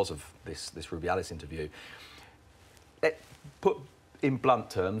message because of this Rubiales interview. Put in blunt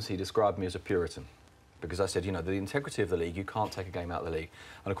terms, he described me as a Puritan because I said, you know, the integrity of the league, you can't take a game out of the league.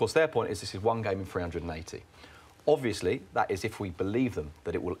 And of course, their point is this is one game in 380. Obviously, that is if we believe them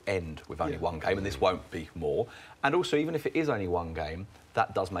that it will end with only one game, and this won't be more. And also, even if it is only one game,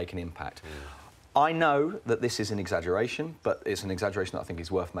 that does make an impact. I know that this is an exaggeration, but it's an exaggeration that I think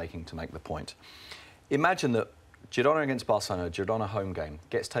is worth making to make the point. Imagine that Girona against Barcelona, Girona home game,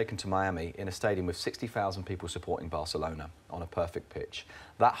 gets taken to Miami in a stadium with 60,000 people supporting Barcelona on a perfect pitch.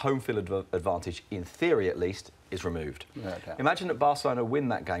 That home field advantage, in theory at least, is removed. Yeah, okay. Imagine that Barcelona win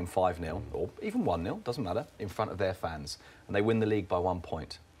that game 5-0, or even 1-0, doesn't matter, in front of their fans, and they win the league by 1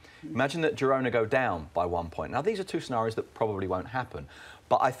 point. Imagine that Girona go down by 1 point. Now, these are two scenarios that probably won't happen,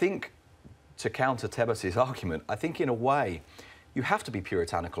 but I think, to counter Tebas' argument, I think in a way, you have to be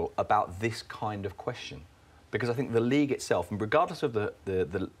puritanical about this kind of question. Because I think the league itself, and regardless of the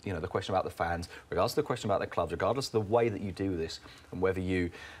question about the fans, regardless of the question about the clubs, regardless of the way that you do this, and whether you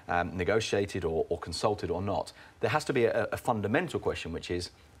negotiated or consulted or not, there has to be a fundamental question, which is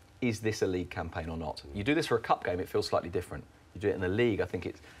this a league campaign or not? You do this for a cup game, it feels slightly different. You do it in the league, I think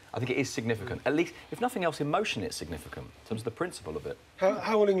it is significant. At least, if nothing else, emotionally it's significant in terms of the principle of it.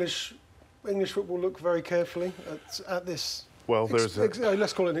 How will English football look very carefully at this? Well, there's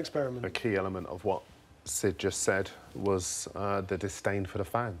let's call it an experiment. A key element of what Sid just said was the disdain for the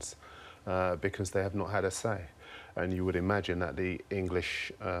fans because they have not had a say. And you would imagine that the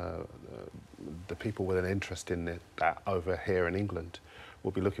English, the people with an interest in it over here in England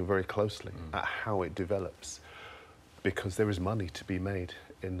will be looking very closely at how it develops, because there is money to be made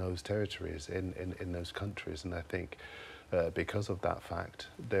in those territories, in those countries. And I think because of that fact,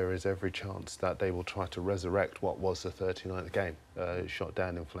 there is every chance that they will try to resurrect what was the 39th game, shot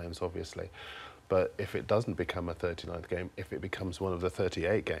down in flames, obviously. But if it doesn't become a 39th game, if it becomes one of the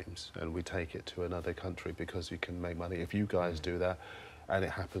 38 games and we take it to another country because you can make money, if you guys do that and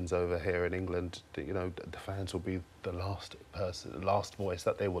it happens over here in England, you know, the fans will be the last voice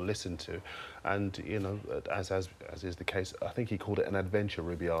that they will listen to. And, you know, as is the case, I think he called it an adventure,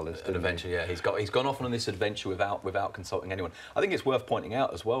 Rubiales. An adventure, yeah. He's gone off on this adventure without consulting anyone. I think it's worth pointing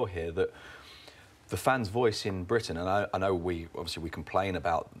out as well here that the fans' voice in Britain, and I know we complain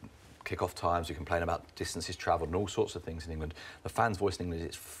about kick-off times, we complain about distances travelled and all sorts of things in England. The fans' voice in England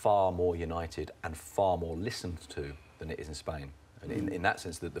is far more united and far more listened to than it is in Spain. And in that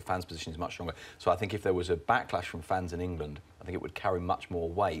sense, the fans' position is much stronger. So I think if there was a backlash from fans in England, I think it would carry much more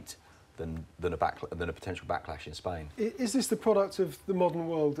weight than a potential backlash in Spain. Is this the product of the modern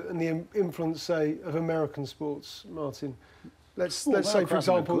world and the influence, say, of American sports, Martin? Let's say, for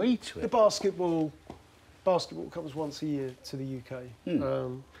example, the basketball comes once a year to the UK.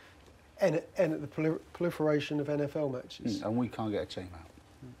 And at the proliferation of NFL matches. And we can't get a team out.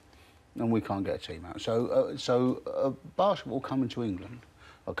 And we can't get a team out. So basketball coming to England,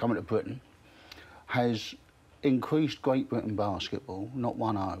 or coming to Britain, has increased Great Britain basketball, not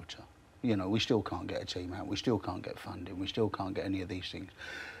one iota. You know, we still can't get a team out, we still can't get funding, we still can't get any of these things.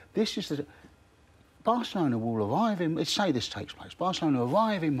 This is the... Barcelona will arrive in, let's say this takes place, Barcelona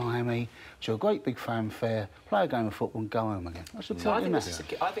arrive in Miami to a great big fanfare, play a game of football and go home again. That's the point. I think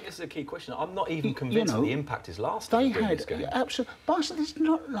this is a key question. I'm not even convinced that the impact is lasting. Absolutely. Barcelona's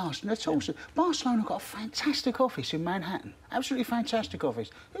not lasting at all. Barcelona got a fantastic office in Manhattan, absolutely fantastic office.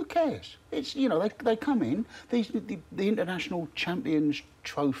 Who cares? It's, you know, they come in, the International Champions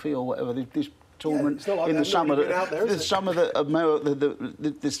Trophy or whatever, this tournament in the summer. This tournament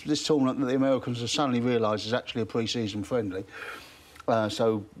that the Americans have suddenly realised is actually a pre-season friendly,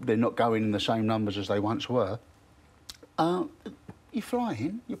 so they're not going in the same numbers as they once were. You fly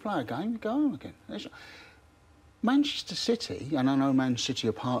in, you play a game, you go home again. Manchester City, and I know Man City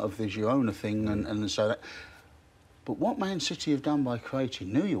are part of the Girona thing, and so that. But what Man City have done by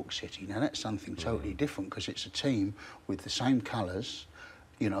creating New York City, now that's something totally different, because it's a team with the same colours,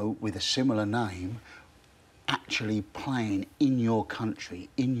 you know, with a similar name, actually playing in your country,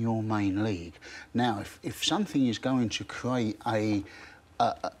 in your main league. Now, if something is going to create a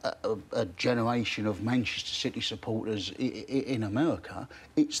generation of Manchester City supporters in America,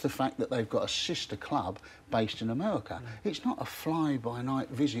 it's the fact that they've got a sister club based in America. It's not a fly-by-night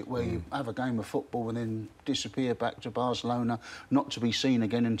visit where you have a game of football and then disappear back to Barcelona, not to be seen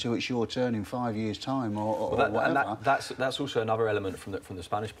again until it's your turn in 5 years' time or whatever. And that's also another element from the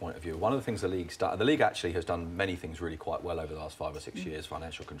Spanish point of view. One of the things the league actually has done many things really quite well over the last 5 or 6 years,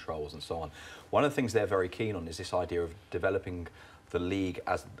 financial controls and so on. One of the things they're very keen on is this idea of developing the league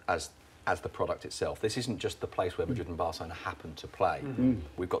as the product itself. This isn't just the place where Madrid and Barcelona happen to play.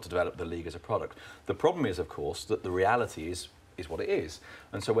 We've got to develop the league as a product. The problem is, of course, that the reality is what it is.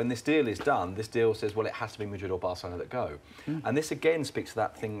 And so when this deal is done, this deal says, well, it has to be Madrid or Barcelona that go. And this again speaks to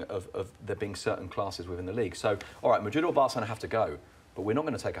that thing of there being certain classes within the league. So, all right, Madrid or Barcelona have to go, but we're not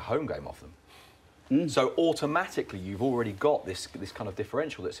going to take a home game off them. So automatically you've already got this kind of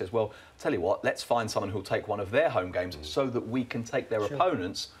differential that says, well, tell you what, let's find someone who'll take one of their home games so that we can take their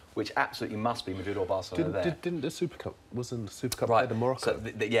opponents which absolutely must be Madrid or Barcelona Didn't the Super Cup, wasn't the Super Cup right. played in Morocco?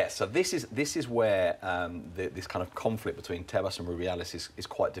 So, so this is where this kind of conflict between Tebas and Rubiales is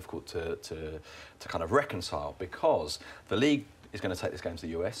quite difficult to kind of reconcile, because the league is going to take this game to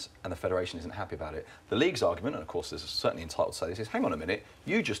the US and the Federation isn't happy about it. The league's argument, and of course there's certainly entitled to say this, is hang on a minute,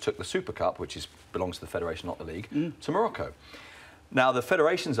 you just took the Super Cup, which belongs to the Federation, not the league, to Morocco. Now, the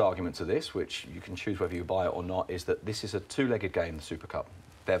Federation's argument to this, which you can choose whether you buy it or not, is that this is a two-legged game, the Super Cup,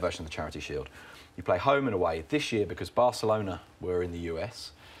 their version of the Charity Shield. You play home and away. This year, because Barcelona were in the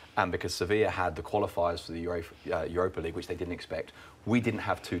US and because Sevilla had the qualifiers for the Europa League, which they didn't expect, we didn't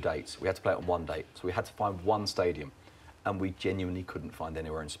have 2 dates. We had to play it on 1 date. So we had to find 1 stadium, and we genuinely couldn't find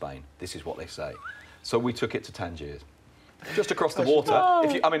anywhere in Spain. This is what they say. So we took it to Tangier. Just across the water.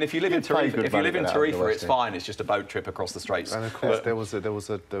 If you live in Tarifa, it's fine. It's just a boat trip across the Straits. And of course, there was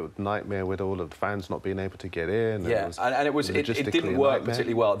a nightmare with all of the fans not being able to get in. Yeah, it didn't work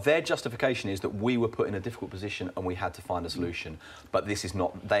particularly well. Their justification is that we were put in a difficult position and we had to find a solution. But this is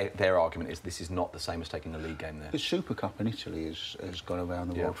not. Their argument is this is not the same as taking the league game there. The Super Cup in Italy has gone around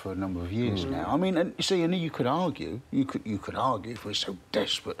the world for a number of years now. I mean, and you see, and you could argue if we're so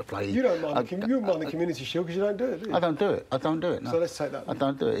desperate to play. You don't mind the Community Shield because you don't do it, do you? I don't do it. I don't do it. No. So let's take that. I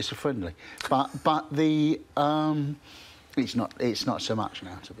don't do it. It's a friendly, but the it's not so much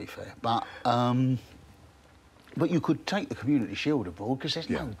now, to be fair. But you could take the Community Shield abroad because there's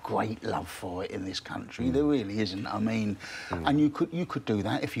no great love for it in this country. There really isn't. I mean, and you could do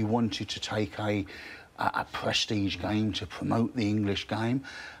that if you wanted to take a prestige game to promote the English game.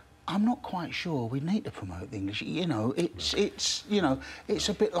 I'm not quite sure we need to promote the English. You know, it's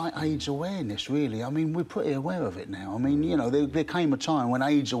a bit like AIDS awareness, really. I mean, we're pretty aware of it now. I mean, you know, there came a time when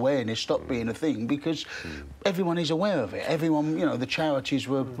AIDS awareness stopped being a thing because everyone is aware of it. Everyone, you know, the charities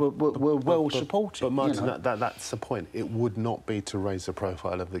were well supported. But Martin, that's the point. It would not be to raise the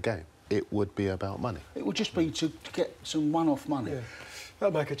profile of the game. It would be about money. It would just be to get some one-off money. Yeah.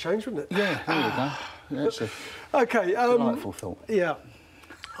 That'd make a change, wouldn't it? Yeah, there you go. Yeah, it's okay, delightful thought. Yeah.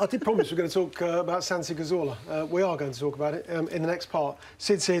 I did promise we were going to talk about Santi Cazorla. We are going to talk about it in the next part.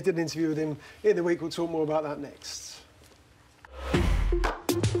 Sid's here, did an interview with him in the week. We'll talk more about that next.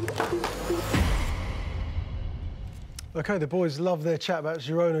 OK, the boys love their chat about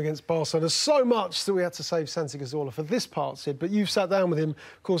Girona against Barcelona so much that we had to save Santi Cazorla for this part, Sid. But you've sat down with him.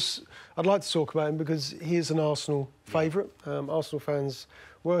 Of course, I'd like to talk about him because he is an Arsenal favourite. Arsenal fans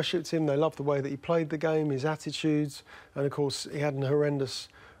worshipped him. They loved the way that he played the game, his attitudes. And, of course, he had an horrendous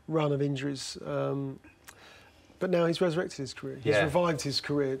run of injuries. But now he's resurrected his career. He's revived his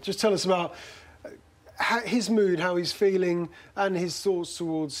career. Just tell us about his mood, how he's feeling, and his thoughts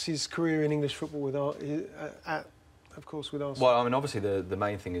towards his career in English football with of course, with Arsenal. Well, I mean, obviously, the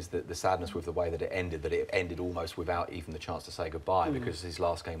main thing is the sadness with the way that it ended almost without even the chance to say goodbye, because his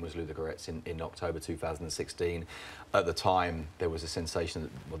last game was Ludogorets in October 2016. At the time, there was a sensation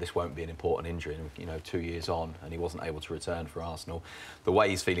that, well, this won't be an important injury, and, you know, 2 years on, and he wasn't able to return for Arsenal. The way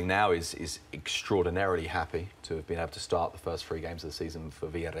he's feeling now is extraordinarily happy to have been able to start the first 3 games of the season for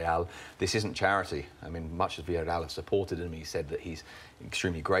Villarreal. This isn't charity. I mean, much as Villarreal have supported him, he said that he's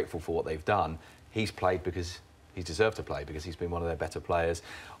extremely grateful for what they've done. He's played because he's deserved to play, because he's been one of their better players.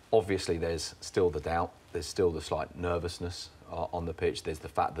 Obviously, there's still the doubt. There's still the slight nervousness on the pitch. There's the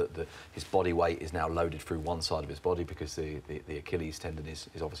fact that his body weight is now loaded through one side of his body because the Achilles tendon is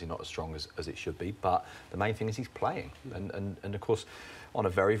obviously not as strong as it should be. But the main thing is he's playing. And of course, on a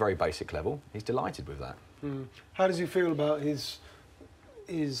very, very basic level, he's delighted with that. How does he feel about his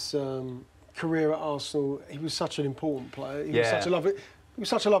career at Arsenal? He was such an important player. He was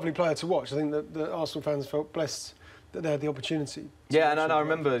such a lovely player to watch. I think that the Arsenal fans felt blessed that they had the opportunity. Yeah, and I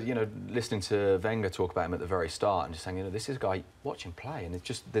remember, you know, listening to Wenger talk about him at the very start and just saying, you know, this is a guy, watch him play, and it's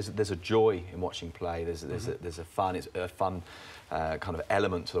just there's a joy in watching play. There's a fun kind of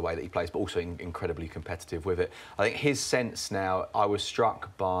element to the way that he plays, but also incredibly competitive with it. I think his sense now, I was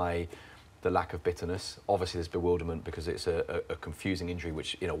struck by the lack of bitterness. Obviously, there's bewilderment because it's a confusing injury,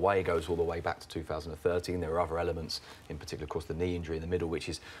 which in a way goes all the way back to 2013. There are other elements, in particular, of course, the knee injury in the middle, which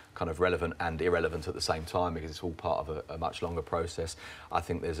is kind of relevant and irrelevant at the same time because it's all part of a much longer process. I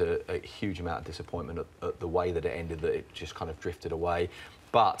think there's a huge amount of disappointment at the way that it ended, that it just kind of drifted away.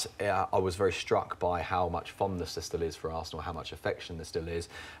 But I was very struck by how much fondness there still is for Arsenal, how much affection there still is.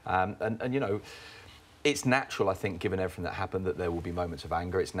 And you know, It's natural, I think, given everything that happened, that there will be moments of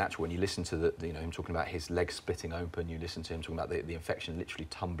anger. It's natural when you listen to him talking about his legs splitting open. You listen to him talking about the infection literally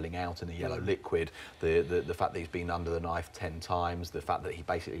tumbling out in the yellow liquid. The fact that he's been under the knife 10 times. The fact that he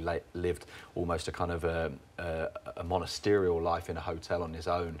basically lived almost a kind of a monasterial life in a hotel on his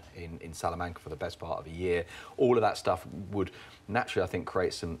own in Salamanca for the best part of a year. All of that stuff would naturally, I think,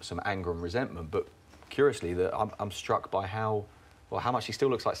 create some anger and resentment. But curiously, I'm struck by how much he still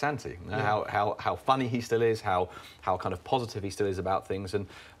looks like Santi, how funny he still is, how kind of positive he still is about things, and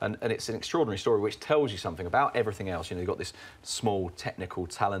it's an extraordinary story which tells you something about everything else. You know, you've got this small, technical,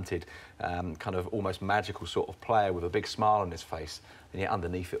 talented, kind of almost magical sort of player with a big smile on his face, and yet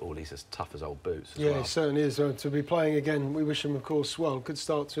underneath it all, he's as tough as old boots. Yeah, he certainly is. To be playing again, we wish him, of course, well, good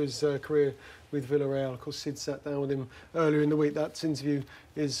start to his career with Villarreal. Of course, Sid sat down with him earlier in the week. That interview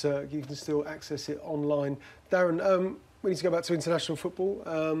is, you can still access it online. Darren, we need to go back to international football.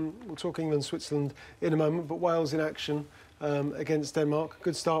 We'll talk England, Switzerland in a moment, but Wales in action against Denmark.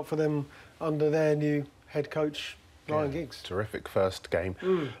 Good start for them under their new head coach, Ryan Giggs. Terrific first game.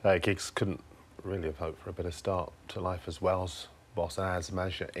 Giggs couldn't really have hoped for a better start to life as Wales boss and as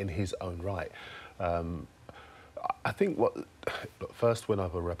manager in his own right. I think first win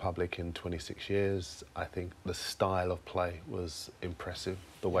over Republic in 26 years, I think the style of play was impressive,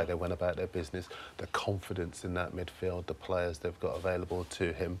 the way they went about their business, the confidence in that midfield, the players they've got available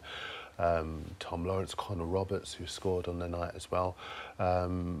to him. Tom Lawrence, Connor Roberts, who scored on the night as well,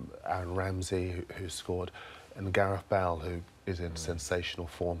 Aaron Ramsey, who scored, and Gareth Bale, who is in sensational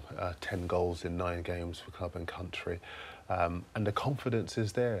form, 10 goals in 9 games for club and country. And the confidence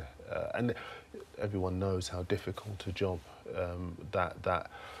is there. And everyone knows how difficult a job that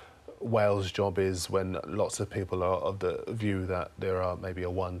Wales' job is, when lots of people are of the view that there are maybe a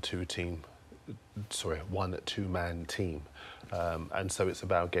 1-2 man team. And so it's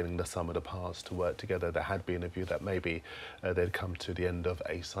about getting the sum of the parts to work together. There had been a view that maybe they'd come to the end of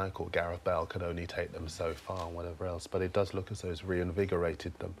a cycle. Gareth Bale could only take them so far and whatever else. But it does look as though it's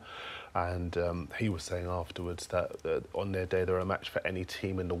reinvigorated them. And he was saying afterwards that on their day they're a match for any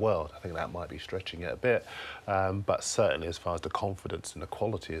team in the world. I think that might be stretching it a bit. But certainly as far as the confidence and the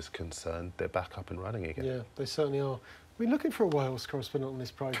quality is concerned, they're back up and running again. Yeah, they certainly are. We've been looking for a Wales correspondent on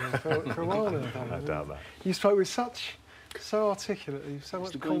this programme for a while now. I doubt that. You spoke with so articulately, so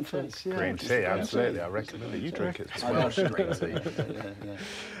much confidence. Yeah. Green tea, absolutely. I recommend that you drink it as well. Green tea.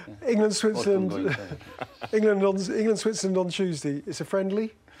 England, Switzerland. England, Switzerland on Tuesday. It's a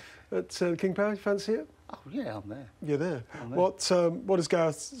friendly at King Power. You fancy it? Oh yeah, I'm there. You're there. What does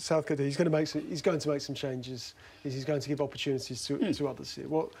Gareth Southgate do? He's going to make some changes. He's going to give opportunities to others here.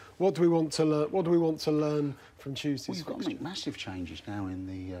 What do we want to learn? What do we want to learn from Tuesday's We've got to make massive changes now in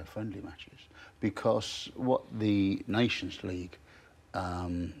the friendly matches, because what the Nations League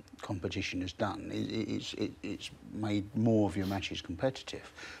competition has done is it's made more of your matches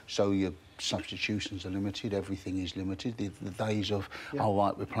competitive. So your substitutions are limited, everything is limited. The days of, oh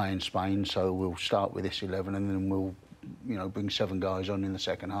right, we're playing Spain, so we'll start with this 11 and then we'll bring 7 guys on in the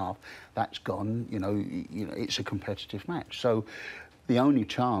second half. That's gone. You know, it's a competitive match. So the only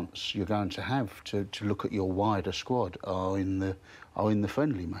chance you're going to have to look at your wider squad are in the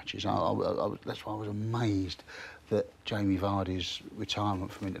friendly matches. That's why I was amazed that Jamie Vardy's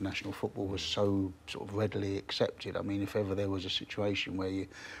retirement from international football was so sort of readily accepted. I mean, if ever there was a situation where you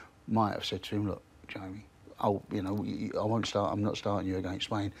might have said to him, look, Jamie, I won't start. I'm not starting you against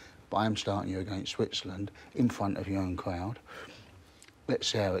Spain, but I am starting you against Switzerland in front of your own crowd. Let's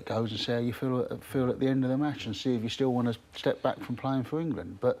see how it goes and see how you feel at the end of the match, and see if you still want to step back from playing for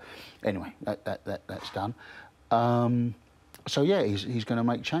England. But anyway, that's done. So yeah, he's going to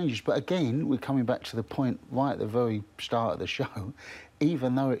make changes. But again, we're coming back to the point right at the very start of the show.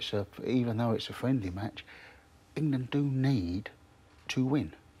 Even though it's a friendly match, England do need to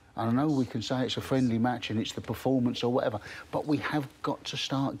win. I know we can say it's a friendly match and it's the performance or whatever, but we have got to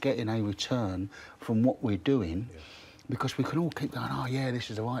start getting a return from what we're doing. Yeah. Because we can all keep going, oh yeah,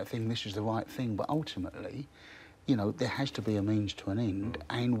 this is the right thing, this is the right thing, but ultimately, there has to be a means to an end,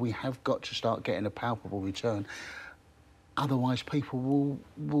 and we have got to start getting a palpable return. Otherwise, people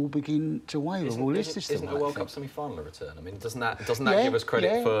will begin to waver. Isn't the World Cup semi-final a return? I mean, doesn't that give us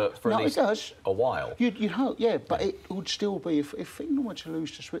credit for at least a while? You'd hope, yeah, but it would still be, if England were to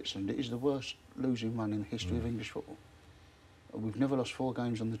lose to Switzerland, it is the worst losing run in the history of English football. We've never lost 4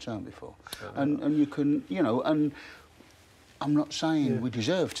 games on the turn before, and you can, and I'm not saying we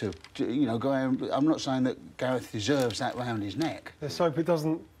deserve to go out. I'm not saying that Gareth deserves that round his neck. Let's hope it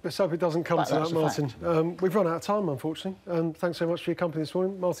doesn't come to that, Martin. We've run out of time, unfortunately. Thanks so much for your company this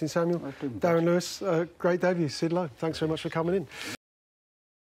morning, Martin Samuel, Darren Lewis. Great debut, Sid Lowe. Thanks very much for coming in.